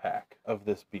 4-pack of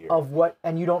this beer. Of what?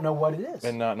 And you don't know what it is.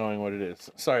 And not knowing what it is.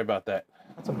 Sorry about that.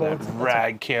 That's a that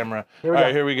rag camera. All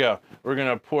right, here we go. We're going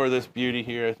to pour this beauty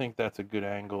here. I think that's a good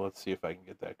angle. Let's see if I can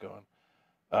get that going.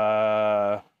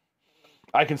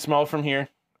 I can smell it from here.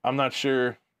 I'm not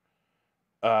sure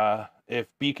if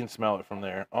B can smell it from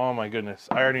there. Oh my goodness.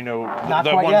 I already know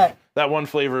that one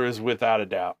flavor is without a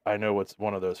doubt. I know what's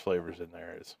one of those flavors in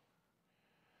there is.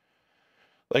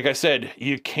 Like I said,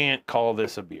 you can't call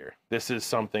this a beer. This is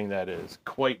something that is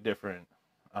quite different.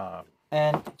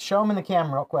 And show them in the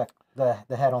camera real quick, the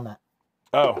head on that.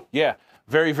 Oh, yeah.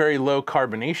 Very, very low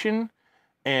carbonation.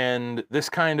 And this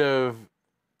kind of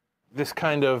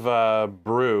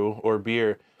brew or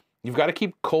beer, you've got to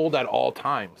keep cold at all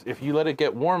times. If you let it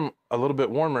get warm, a little bit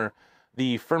warmer,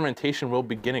 the fermentation will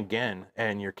begin again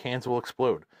and your cans will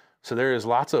explode. So there is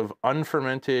lots of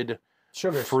unfermented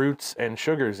fruits and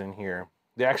sugars in here.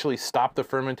 They actually stop the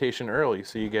fermentation early,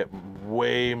 so you get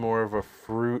way more of a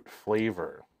fruit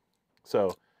flavor.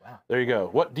 So there you go.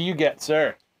 What do you get,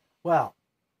 sir? Well,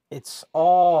 it's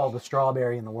all the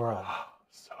strawberry in the world.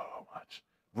 So much.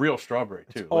 Real strawberry,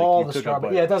 too. It's all the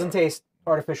strawberry. Yeah, it doesn't taste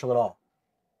artificial at all.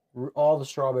 All the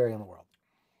strawberry in the world.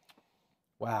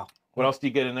 Wow. What else do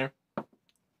you get in there?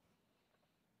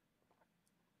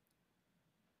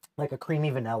 Like a creamy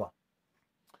vanilla.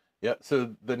 Yeah,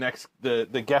 so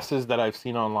the guesses that I've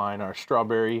seen online are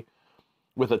strawberry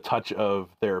with a touch of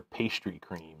their pastry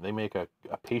cream. They make a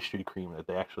pastry cream that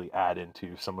they actually add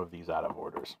into some of these out of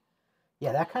orders.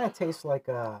 Yeah, that kind of tastes like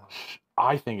a...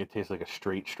 I think it tastes like a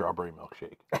straight strawberry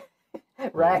milkshake.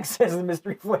 Rag says the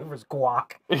mystery flavor is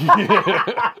guac.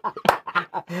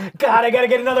 God, I gotta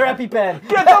get another EpiPen.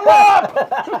 Get them up!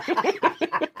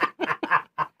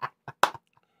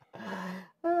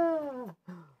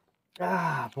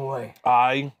 Ah, boy.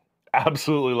 I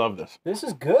absolutely love this. This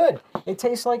is good. It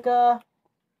tastes like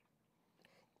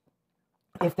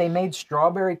if they made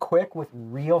strawberry quick with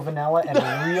real vanilla and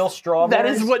real strawberries. That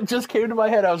is what just came to my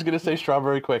head. I was going to say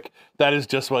strawberry quick. That is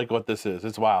just like what this is.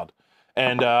 It's wild.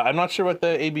 And I'm not sure what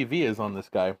the ABV is on this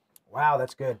guy. Wow,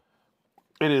 that's good.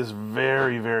 It is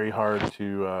very, very hard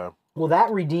to... Well, that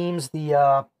redeems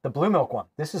the blue milk one.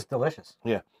 This is delicious.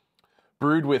 Yeah.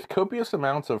 Brewed with copious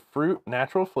amounts of fruit,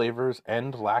 natural flavors,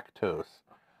 and lactose.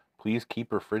 Please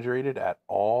keep refrigerated at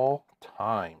all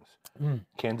times.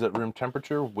 Cans at room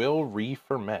temperature will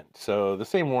re-ferment. So the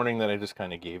same warning that I just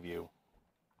kind of gave you.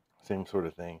 Same sort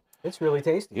of thing. It's really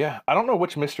tasty. Yeah. I don't know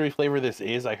which mystery flavor this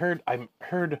is. I heard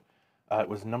it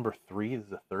was number 3. This is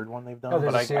the third one they've done. Oh,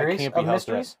 there's but a series I can't be of held to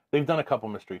mysteries? that. They've done a couple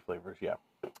mystery flavors, yeah.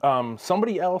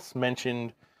 Somebody else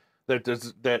mentioned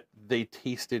that they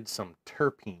tasted some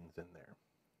terpenes in there.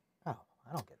 Oh,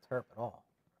 I don't get terp at all.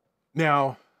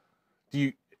 Now,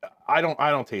 I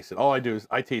don't taste it. All I do is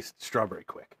I taste strawberry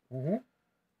quick. Mm-hmm.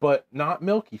 But not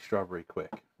milky strawberry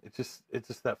quick. It's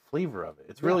just that flavor of it.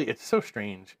 It's so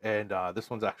strange, and this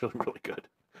one's actually really good.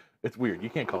 It's weird. You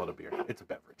can't call it a beer. It's a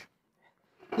beverage.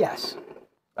 Yes.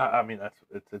 I mean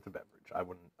it's a beverage. I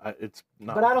wouldn't. It's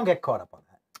not. But I don't get caught up on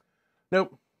that.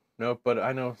 Nope. But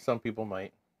I know some people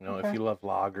might. Okay. If you love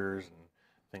lagers and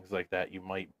things like that, you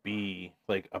might be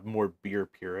like a more beer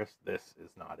purist. This is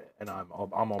not it, and I'm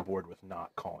on board with not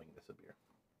calling this a beer.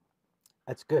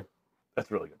 That's good.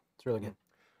 That's really good. It's really good.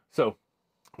 So,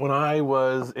 when I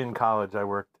was in college, I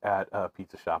worked at a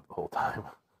pizza shop the whole time,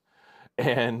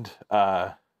 and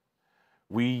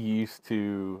we used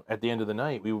to, at the end of the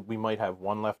night, we might have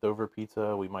 1 leftover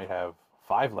pizza, we might have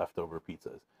 5 leftover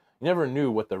pizzas. You never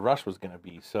knew what the rush was going to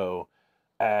be, so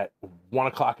at 1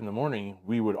 o'clock in the morning,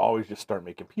 we would always just start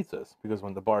making pizzas, because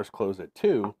when the bars close at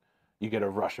 2, you get a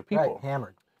rush of people. Right,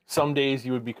 hammered. Some days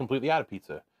you would be completely out of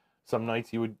pizza. Some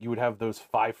nights you would have those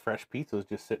 5 fresh pizzas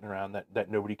just sitting around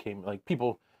that nobody came, like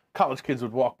college kids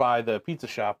would walk by the pizza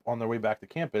shop on their way back to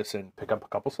campus and pick up a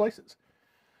couple slices.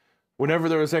 Whenever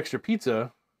there was extra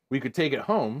pizza, we could take it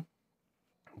home,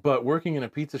 but working in a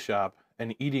pizza shop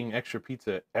and eating extra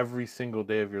pizza every single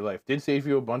day of your life did save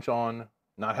you a bunch on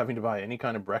not having to buy any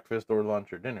kind of breakfast or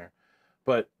lunch or dinner,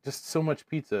 but just so much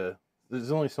pizza.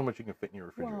 There's only so much you can fit in your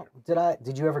refrigerator. Well,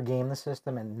 did you ever game the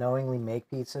system and knowingly make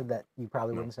pizza that you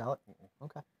probably wouldn't sell it?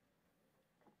 Okay.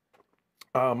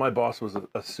 My boss was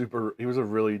he was a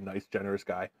really nice, generous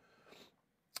guy.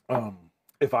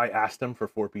 If I asked him for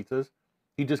 4 pizzas,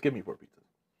 he'd just give me 4 pizzas.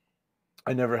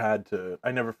 I never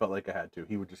felt like I had to.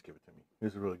 He would just give it to me. He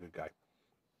was a really good guy.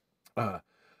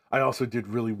 I also did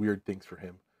really weird things for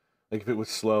him. Like if it was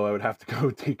slow, I would have to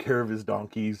go take care of his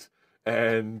donkeys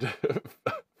and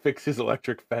fix his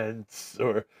electric fence,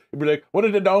 or he'd be like, "One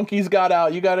of the donkeys got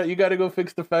out. You gotta go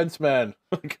fix the fence, man."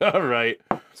 Like, all right.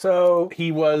 So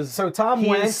He was. Tom he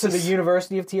went is to the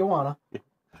University of Tijuana.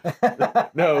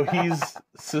 No, he's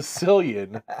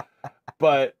Sicilian,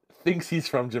 but thinks he's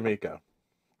from Jamaica.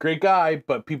 Great guy,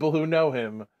 but people who know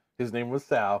him, his name was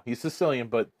Sal. He's Sicilian,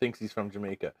 but thinks he's from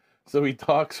Jamaica. So he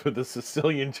talks with a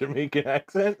Sicilian Jamaican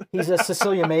accent. He's a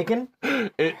Sicilian Macon.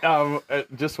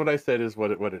 Just what I said is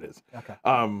what it is. Okay.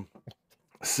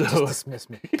 So Just dismiss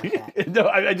me. Okay. no,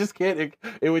 I just can't.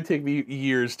 It would take me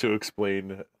years to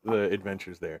explain the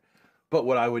adventures there. But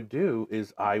what I would do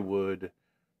is I would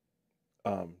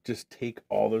just take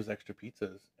all those extra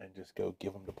pizzas and just go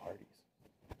give them to parties.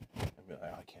 I'd be like,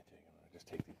 I can't take them. I just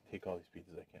take all these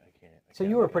pizzas. I can't. So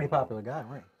you were a pretty popular guy,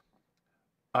 weren't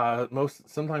you?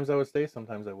 Sometimes I would stay,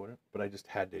 sometimes I wouldn't. But I just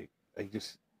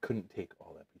couldn't take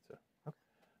all that pizza. Okay.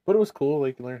 But it was cool.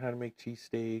 Like, learn how to make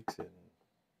cheesesteaks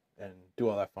and do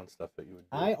all that fun stuff that you would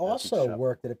do. I also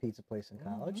worked at a pizza place in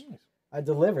college. Nice. I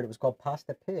delivered. It was called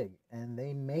Pasta Pig, and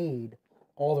they made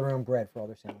all their own bread for all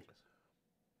their sandwiches.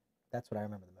 That's what I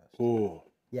remember the most. Ooh.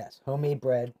 Yes, homemade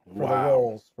bread for Wow. the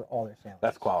rolls for all their sandwiches.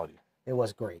 That's quality. It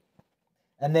was great.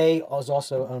 And they was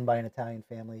also owned by an Italian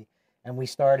family, and we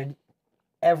started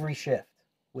every shift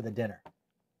with a dinner.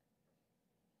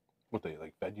 What, they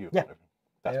like fed you? Yeah.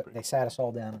 That's They sat us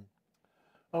all down. And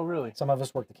oh, really? some of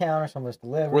us worked the counter, some of us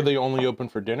delivered. Were they only open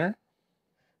for dinner?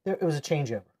 It was a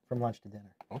changeover from lunch to dinner.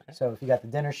 Okay. So if you got the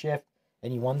dinner shift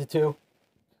and you wanted to,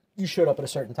 you showed up at a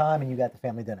certain time and you got the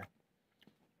family dinner.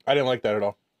 I didn't like that at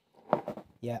all.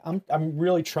 Yeah, I'm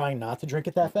really trying not to drink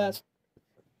it that fast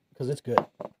because it's good.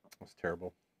 It's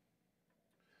terrible.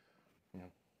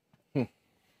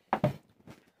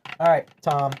 All right,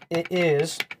 Tom. It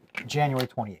is January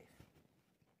 28th.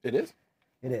 It is?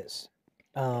 It is.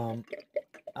 I'm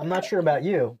not sure about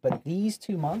you, but these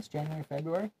 2 months, January and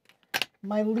February,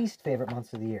 my least favorite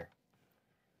months of the year.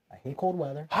 I hate cold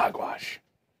weather. Hogwash.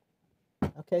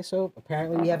 Okay, so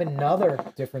apparently we have another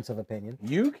difference of opinion.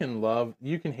 You can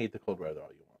hate the cold weather all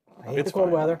you want. I hate the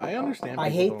cold weather. I understand. I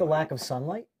hate the lack of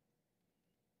sunlight.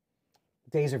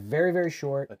 Days are very, very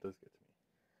short. That does get to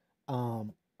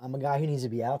me. I'm a guy who needs to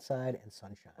be outside and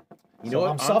sunshine. You know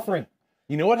what? I'm suffering.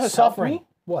 You know what has Suffering. helped me?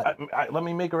 What? Let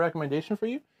me make a recommendation for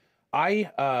you. My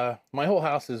whole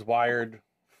house is wired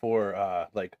for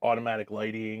like automatic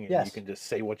lighting, and Yes. you can just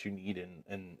say what you need,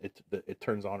 and it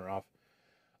turns on or off.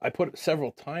 I put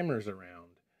several timers around,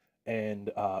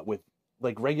 and with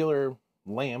like regular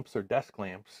lamps or desk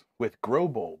lamps with grow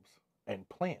bulbs and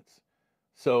plants.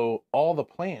 So all the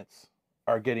plants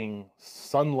are getting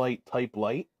sunlight type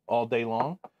light all day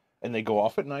long, and they go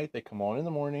off at night. They come on in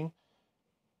the morning.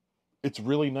 It's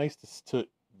really nice to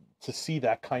see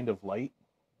that kind of light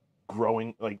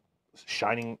growing, like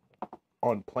shining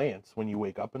on plants when you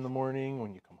wake up in the morning,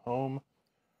 when you come home.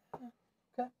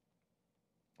 Okay.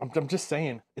 I'm just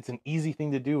saying, it's an easy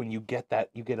thing to do, and you get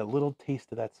a little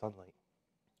taste of that sunlight.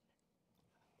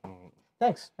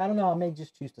 Thanks. I don't know. I may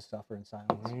just choose to suffer in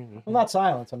silence. Well, not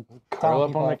silence. I'm Curl telling up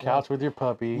people on the out couch with your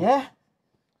puppy. Yeah.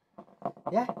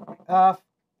 Yeah.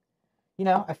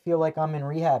 I feel like I'm in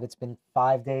rehab. It's been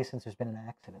 5 days since there's been an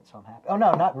accident, so I'm happy. Oh,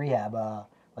 no, not rehab.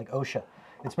 Like OSHA.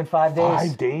 It's been 5 days.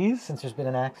 5 days? Since there's been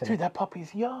an accident. Dude, that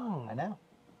puppy's young. I know.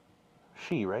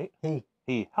 She, right? He.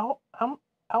 How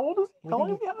old is he? How long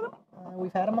have you had him?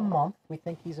 We've had him a month. We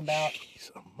think he's about... Jeez,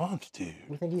 a month, dude.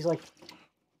 We think he's like...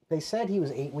 They said he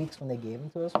was 8 weeks when they gave him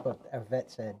to us, but our vet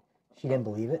said she didn't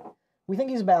believe it. We think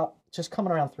he's about just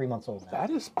coming around 3 months old now. That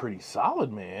is pretty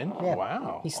solid, man. Yeah.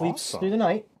 Wow. He sleeps awesome. through the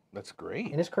night That's great.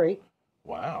 in his crate.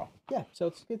 Wow. Yeah,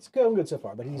 so it's going good so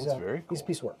far, but he's That's very he's a cool.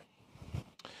 piece of work.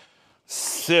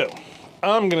 So,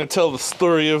 I'm going to tell the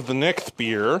story of the next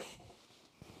beer.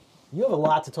 You have a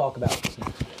lot to talk about this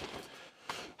next year.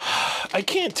 I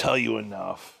can't tell you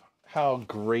enough how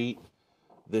great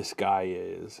this guy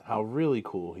is, how really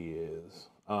cool he is.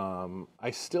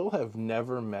 I still have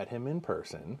never met him in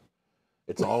person.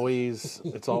 It's always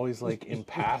like in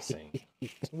passing.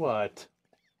 What?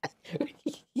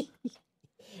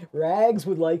 Rags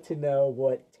would like to know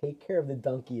what "take care of the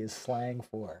donkey" is slang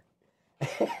for.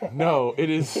 No, it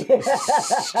is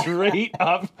straight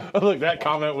up. Oh, look, that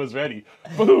comment was ready.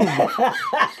 Boom.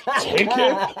 Take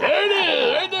care. There it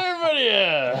is. Right there, buddy.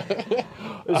 Yeah.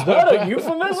 Is that a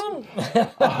euphemism?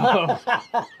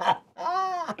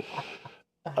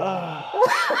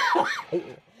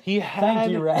 He had.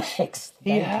 Thank you, Rags.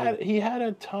 He had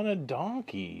a ton of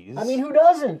donkeys. I mean, who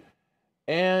doesn't?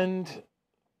 And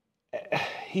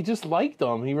he just liked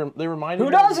them. They reminded Who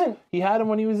him. doesn't? He had them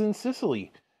when he was in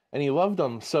Sicily, and he loved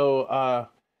them. So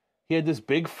he had this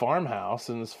big farmhouse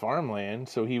in this farmland.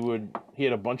 So he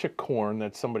had a bunch of corn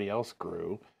that somebody else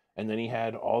grew, and then he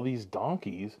had all these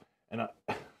donkeys. And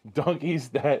donkeys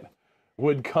that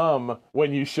would come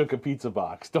when you shook a pizza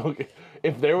box.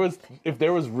 If there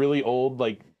was really old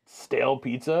like stale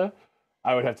pizza,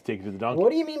 I would have to take it to the donkey.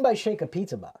 What do you mean by shake a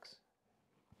pizza box?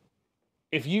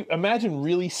 If you imagine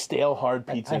really stale hard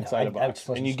pizza inside a box,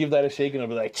 and you give that a shake, and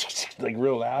it'll be like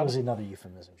real loud. That was another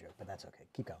euphemism joke, but that's okay.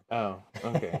 Keep going. Oh,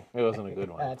 okay. It wasn't a good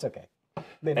one. That's okay.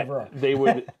 They never are.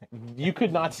 You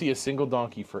could not see a single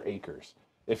donkey for acres.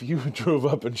 If you drove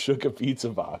up and shook a pizza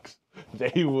box,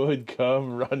 they would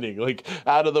come running, like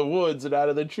out of the woods and out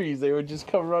of the trees. They would just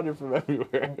come running from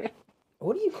everywhere.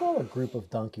 What do you call a group of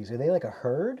donkeys? Are they like a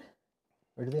herd?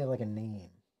 Or do they have like a name?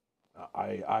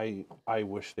 I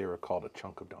wish they were called a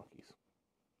chunk of donkeys.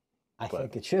 I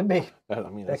think it should be. I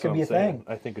mean, that could be a thing.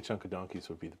 I think a chunk of donkeys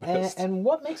would be the best. And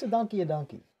what makes a donkey a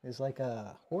donkey? Is like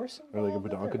a horse or like a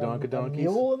badonkadonka a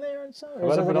mule in there and so?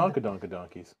 What about a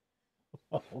badonkadonka-donkeys?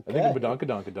 Okay. I think a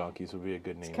badonkadonka-donkeys would be a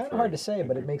good name. It's kind of hard to say,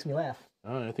 but it makes me laugh.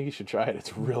 Oh, I think you should try it.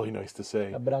 It's really nice to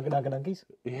say. A badonkadonka-donkeys?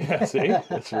 Yeah, see?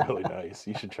 It's really nice.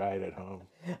 You should try it at home.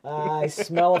 I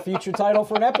smell a future title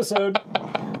for an episode.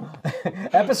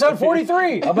 Episode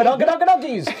 43 of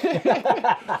Badonkadonka-donkeys.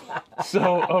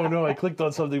 So, oh no, I clicked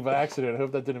on something by accident. I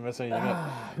hope that didn't mess anything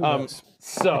up.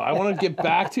 So, I want to get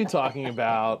back to talking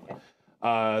about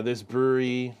this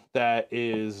brewery that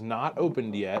is not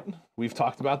opened yet. We've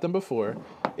talked about them before.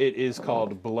 It is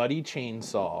called Bloody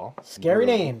Chainsaw. Scary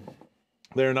Brewery. name.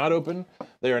 They are not open.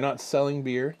 They are not selling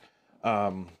beer.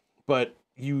 But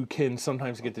you can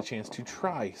sometimes get the chance to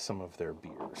try some of their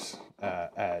beers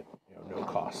at no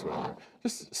cost, whatever.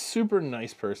 Just super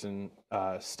nice person.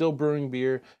 Still brewing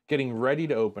beer, getting ready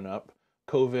to open up.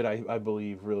 COVID, I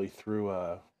believe, really threw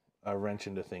a wrench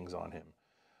into things on him.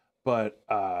 But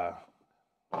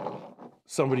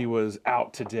somebody was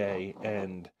out today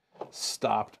and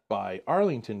stopped by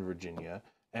Arlington, Virginia,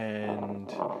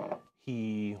 and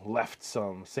he left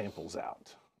some samples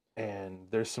out. And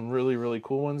there's some really, really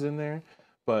cool ones in there.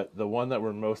 But the one that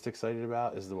we're most excited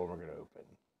about is the one we're going to open.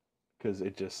 Because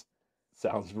it just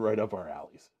sounds right up our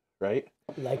alleys, right?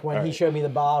 Like when he showed me the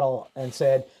bottle and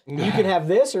said, you can have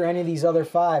this or any of these other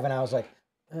 5. And I was like,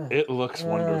 it looks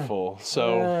wonderful.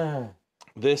 So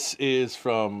this is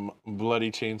from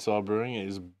Bloody Chainsaw Brewing. It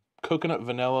is coconut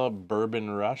vanilla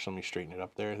bourbon rush. Let me straighten it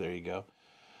up there. There you go.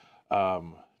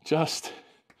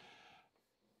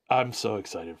 I'm so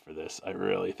excited for this. I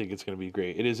really think it's going to be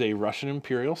great. It is a Russian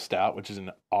Imperial Stout, which is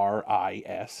an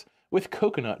RIS, with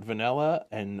coconut, vanilla,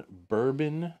 and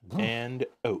bourbon and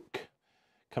oak.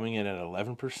 Coming in at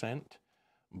 11%,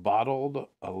 bottled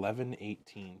 11,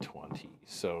 18, 20.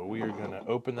 So we are going to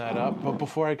open that up. But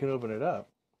before I can open it up,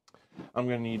 I'm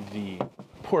going to need the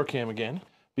pour cam again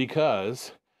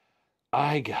because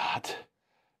I got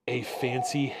a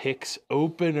fancy Hicks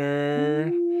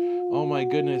opener. Oh my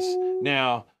goodness.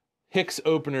 Now, Hicks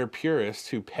opener purists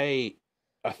who pay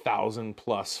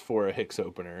 $1,000+ for a Hicks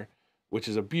opener, which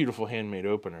is a beautiful handmade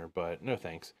opener, but no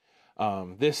thanks.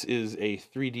 This is a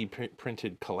 3D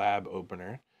printed collab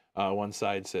opener. One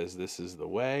side says "This is the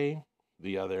way,"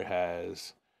 the other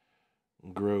has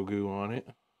Grogu on it.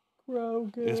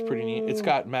 Grogu. It's pretty neat. It's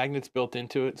got magnets built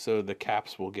into it, so the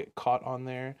caps will get caught on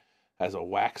there. Has a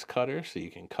wax cutter, so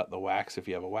you can cut the wax if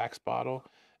you have a wax bottle.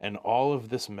 And all of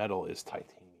this metal is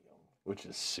titanium, which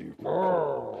is super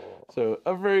cool. So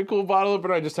a very cool bottle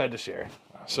opener I just had to share.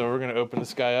 So we're going to open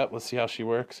this guy up. Let's see how she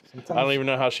works. I don't even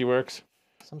know how she works.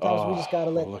 Sometimes we just got to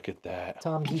let look at that.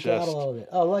 Tom geek out a little bit.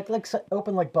 Oh, like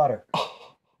open like butter.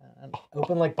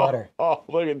 Open like butter. Oh,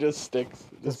 look, it just sticks.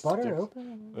 Does butter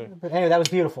open? But anyway, that was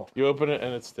beautiful. You open it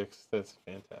and it sticks. That's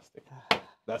fantastic.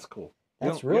 That's cool.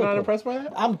 That's really You're not cool. impressed by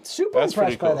that? I'm super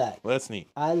impressed by that. That's neat.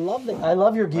 I love that. I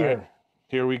love your gear. Right.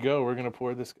 Here we go. We're going to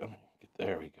pour this.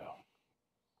 There we go.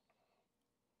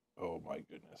 Oh, my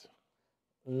goodness.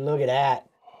 Look at that.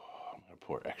 I'm going to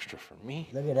pour extra for me.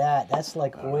 Look at that. That's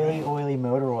like oily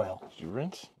motor oil. Did you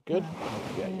rinse? Good?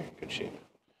 Yeah, you're in good shape.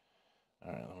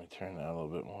 All right, let me turn that a little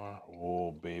bit more.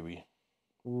 Oh, baby.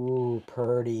 Ooh,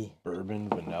 purdy. Bourbon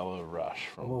Vanilla Rush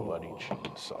from Bloody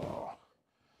Chainsaw.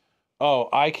 Oh,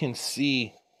 I can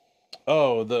see.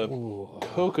 Oh, the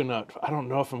coconut. I don't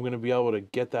know if I'm going to be able to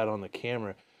get that on the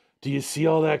camera. Do you see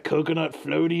all that coconut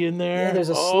floaty in there? Yeah, there's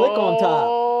a slick on top.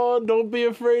 Oh, don't be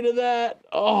afraid of that.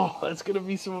 Oh, that's going to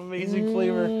be some amazing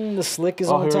flavor. The slick is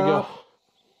on top. Here we go.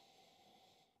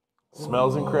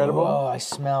 Smells incredible. Oh, I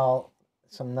smell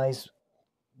some nice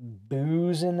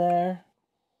booze in there.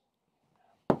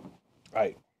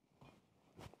 Right.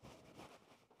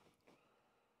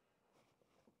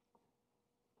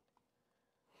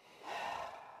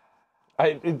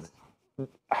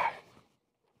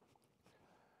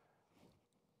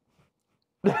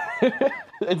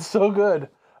 It's so good.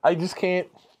 I just can't.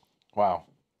 Wow.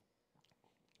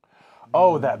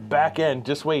 Oh, that back end.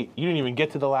 Just wait. You didn't even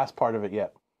get to the last part of it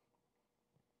yet.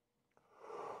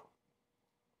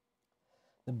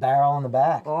 The barrel on the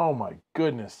back. Oh, my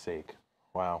goodness sake.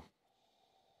 Wow.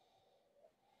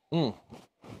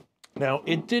 Now,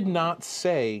 it did not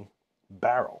say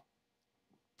barrel.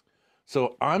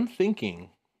 So I'm thinking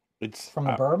it's... From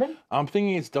the bourbon? I'm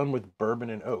thinking it's done with bourbon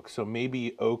and oak. So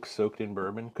maybe oak soaked in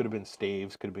bourbon. Could have been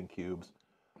staves. Could have been cubes.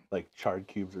 Like charred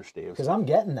cubes or staves. Because I'm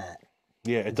getting that.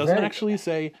 Yeah, it doesn't actually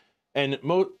say... And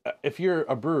if you're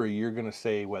a brewery, you're going to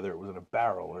say whether it was in a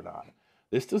barrel or not.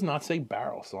 This does not say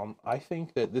barrel. So I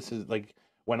think that this is like...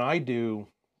 When I do...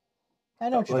 I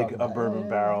know what you're talking about. A bourbon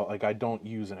barrel, like I don't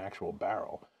use an actual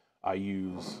barrel. I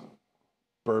use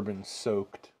bourbon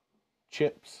soaked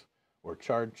chips or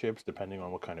charred chips, depending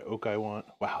on what kind of oak I want.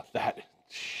 Wow, that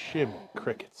shim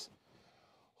crickets.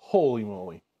 Holy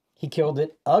moly. He killed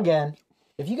it again.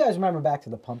 If you guys remember back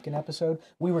to the pumpkin episode,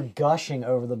 we were gushing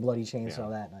over the bloody chainsaw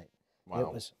that night.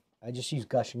 Wow. I just used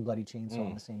gushing bloody chainsaw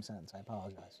in the same sentence. I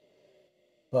apologize.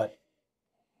 But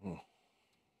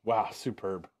wow,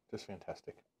 superb. Just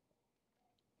fantastic.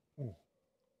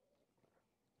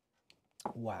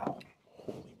 Wow.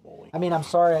 Holy moly. I mean, I'm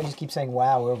sorry, I just keep saying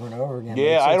wow over and over again.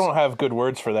 Yeah, I don't have good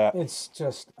words for that. It's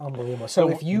just unbelievable. So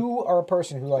if you are a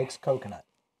person who likes coconut,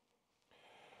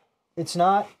 it's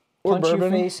not punch your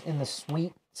face in the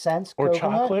sweet sense. Or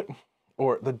coconut. chocolate.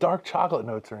 Or the dark chocolate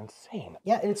notes are insane.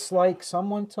 Yeah, it's like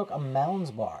someone took a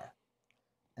Mounds bar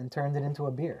and turned it into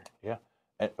a beer. Yeah,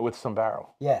 with some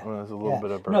barrel. Yeah. Well, there's a little bit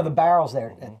of bourbon. No, the barrel's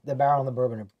there. The barrel and the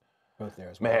bourbon are both there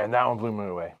as well. Man, that one blew me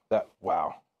away.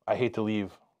 Wow. I hate to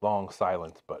leave long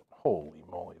silence, but holy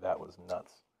moly, that was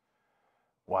nuts.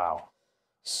 Wow.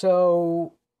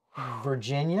 So,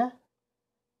 Virginia,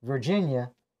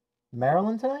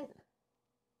 Maryland tonight?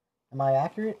 Am I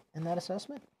accurate in that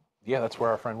assessment? Yeah, that's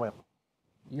where our friend went.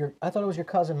 I thought it was your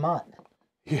cousin Mott.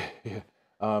 Yeah.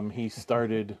 He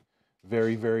started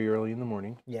very, very early in the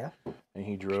morning. Yeah. And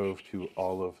he drove to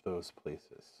all of those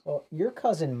places. Well, your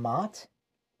cousin Mott,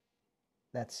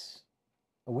 that's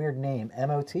a weird name.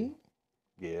 M-O-T?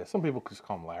 Yeah, some people just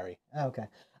call him Larry. Okay.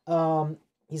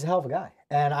 He's a hell of a guy.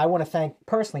 And I want to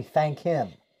personally thank him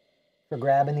for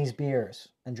grabbing these beers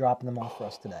and dropping them off for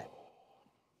us today.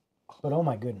 But oh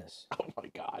my goodness. Oh my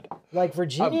God. Like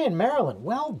Virginia and Maryland.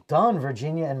 Well done,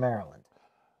 Virginia and Maryland.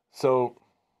 So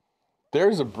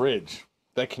there's a bridge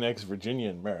that connects Virginia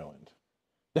and Maryland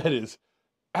that is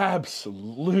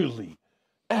absolutely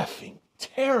effing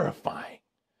terrifying.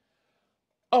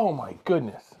 Oh my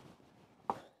goodness.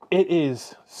 It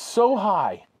is so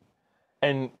high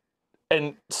and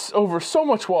over so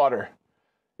much water.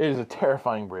 It is a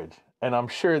terrifying bridge. And I'm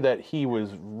sure that he was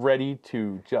ready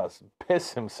to just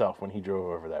piss himself when he drove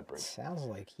over that bridge. Sounds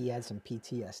like he had some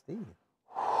PTSD.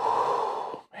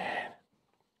 Man.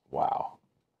 Wow.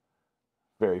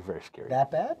 Very, very scary.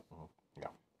 That bad? Yeah.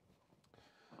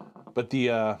 But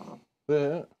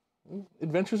the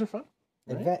adventures are fun.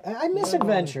 Right? I miss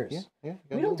adventures. Yeah,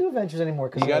 we don't do adventures anymore.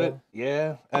 You got it.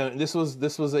 Yeah. And this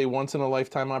was a once in a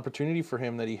lifetime opportunity for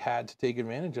him that he had to take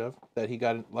advantage of, that he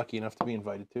got lucky enough to be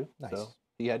invited to. Nice. So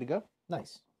he had to go.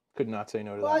 Nice. Could not say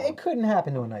no to Well, that. it couldn't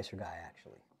happen to a nicer guy,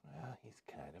 actually. Well, he's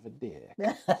kind of a dick.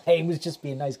 He was just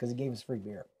being nice because he gave us free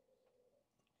beer.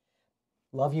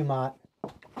 Love you, Mott.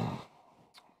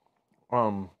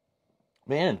 Man,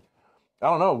 I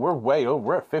don't know. We're way over.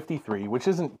 We're at 53, which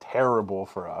isn't terrible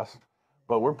for us,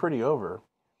 but we're pretty over.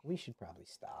 We should probably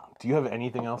stop. Do you have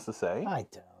anything else to say? I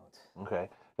don't. Okay.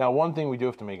 Now, one thing we do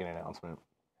have to make an announcement.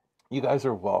 You guys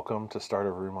are welcome to start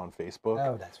a room on Facebook.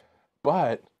 Oh, that's right.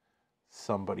 But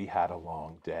somebody had a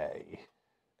long day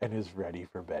and is ready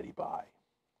for Betty Bye.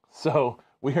 So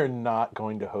we are not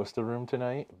going to host a room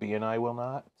tonight. B and I will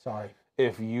not. Sorry.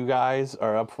 If you guys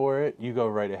are up for it, you go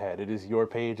right ahead. It is your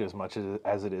page as much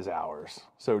as it is ours.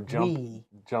 So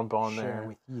jump on share there.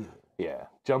 With you. Yeah.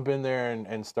 Jump in there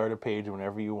and start a page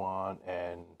whenever you want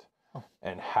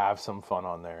and have some fun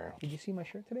on there. Did you see my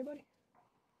shirt today, buddy?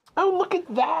 Oh, look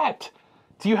at that.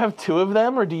 Do you have two of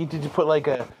them, or did you put like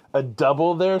a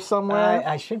double there somewhere?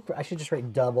 I should just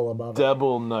write double above it.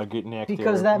 Double nugget nectar.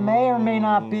 Because that may or may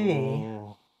not be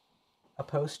a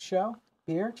post-show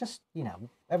beer. Just,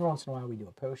 every once in a while we do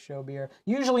a post-show beer.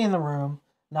 Usually in the room.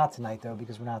 Not tonight, though,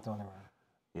 because we're not doing the room.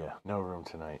 Yeah, no room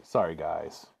tonight. Sorry,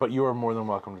 guys. But you are more than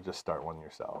welcome to just start one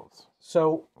yourselves.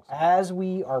 So, as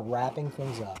we are wrapping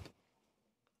things up,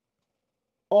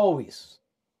 always,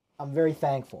 I'm very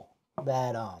thankful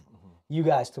that you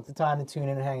guys took the time to tune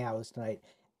in and hang out with us tonight.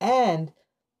 And,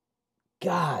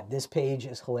 God, this page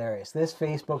is hilarious. This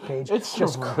Facebook page it's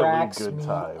just a really cracks good me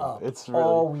time. up It's really...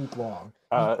 all week long.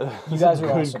 You guys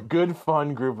are awesome. Good,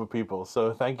 fun group of people.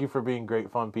 So thank you for being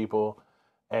great, fun people.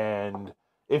 And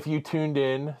if you tuned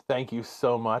in, thank you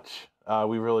so much.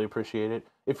 We really appreciate it.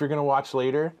 If you're going to watch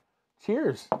later,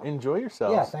 cheers. Enjoy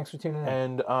yourselves. Yeah, thanks for tuning in.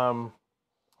 And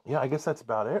yeah, I guess that's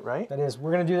about it, right? That is.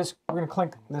 We're going to do this. We're going to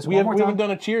clink this We one more time. haven't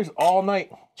done a cheers all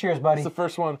night. Cheers, buddy. It's the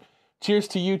first one. Cheers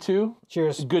to you too.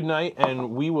 Cheers. Good night,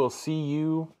 and we will see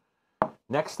you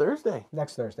next Thursday.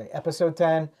 Next Thursday. Episode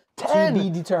 10. 10? To be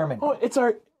determined. Oh, it's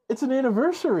an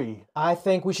anniversary. I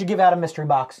think we should give out a mystery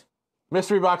box.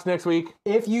 Mystery box next week.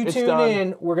 If you tune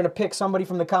in, we're going to pick somebody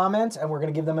from the comments, and we're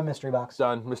going to give them a mystery box.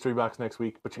 Done. Mystery box next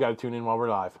week. But you got to tune in while we're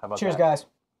live. How about that? Cheers, guys.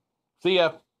 See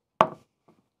ya.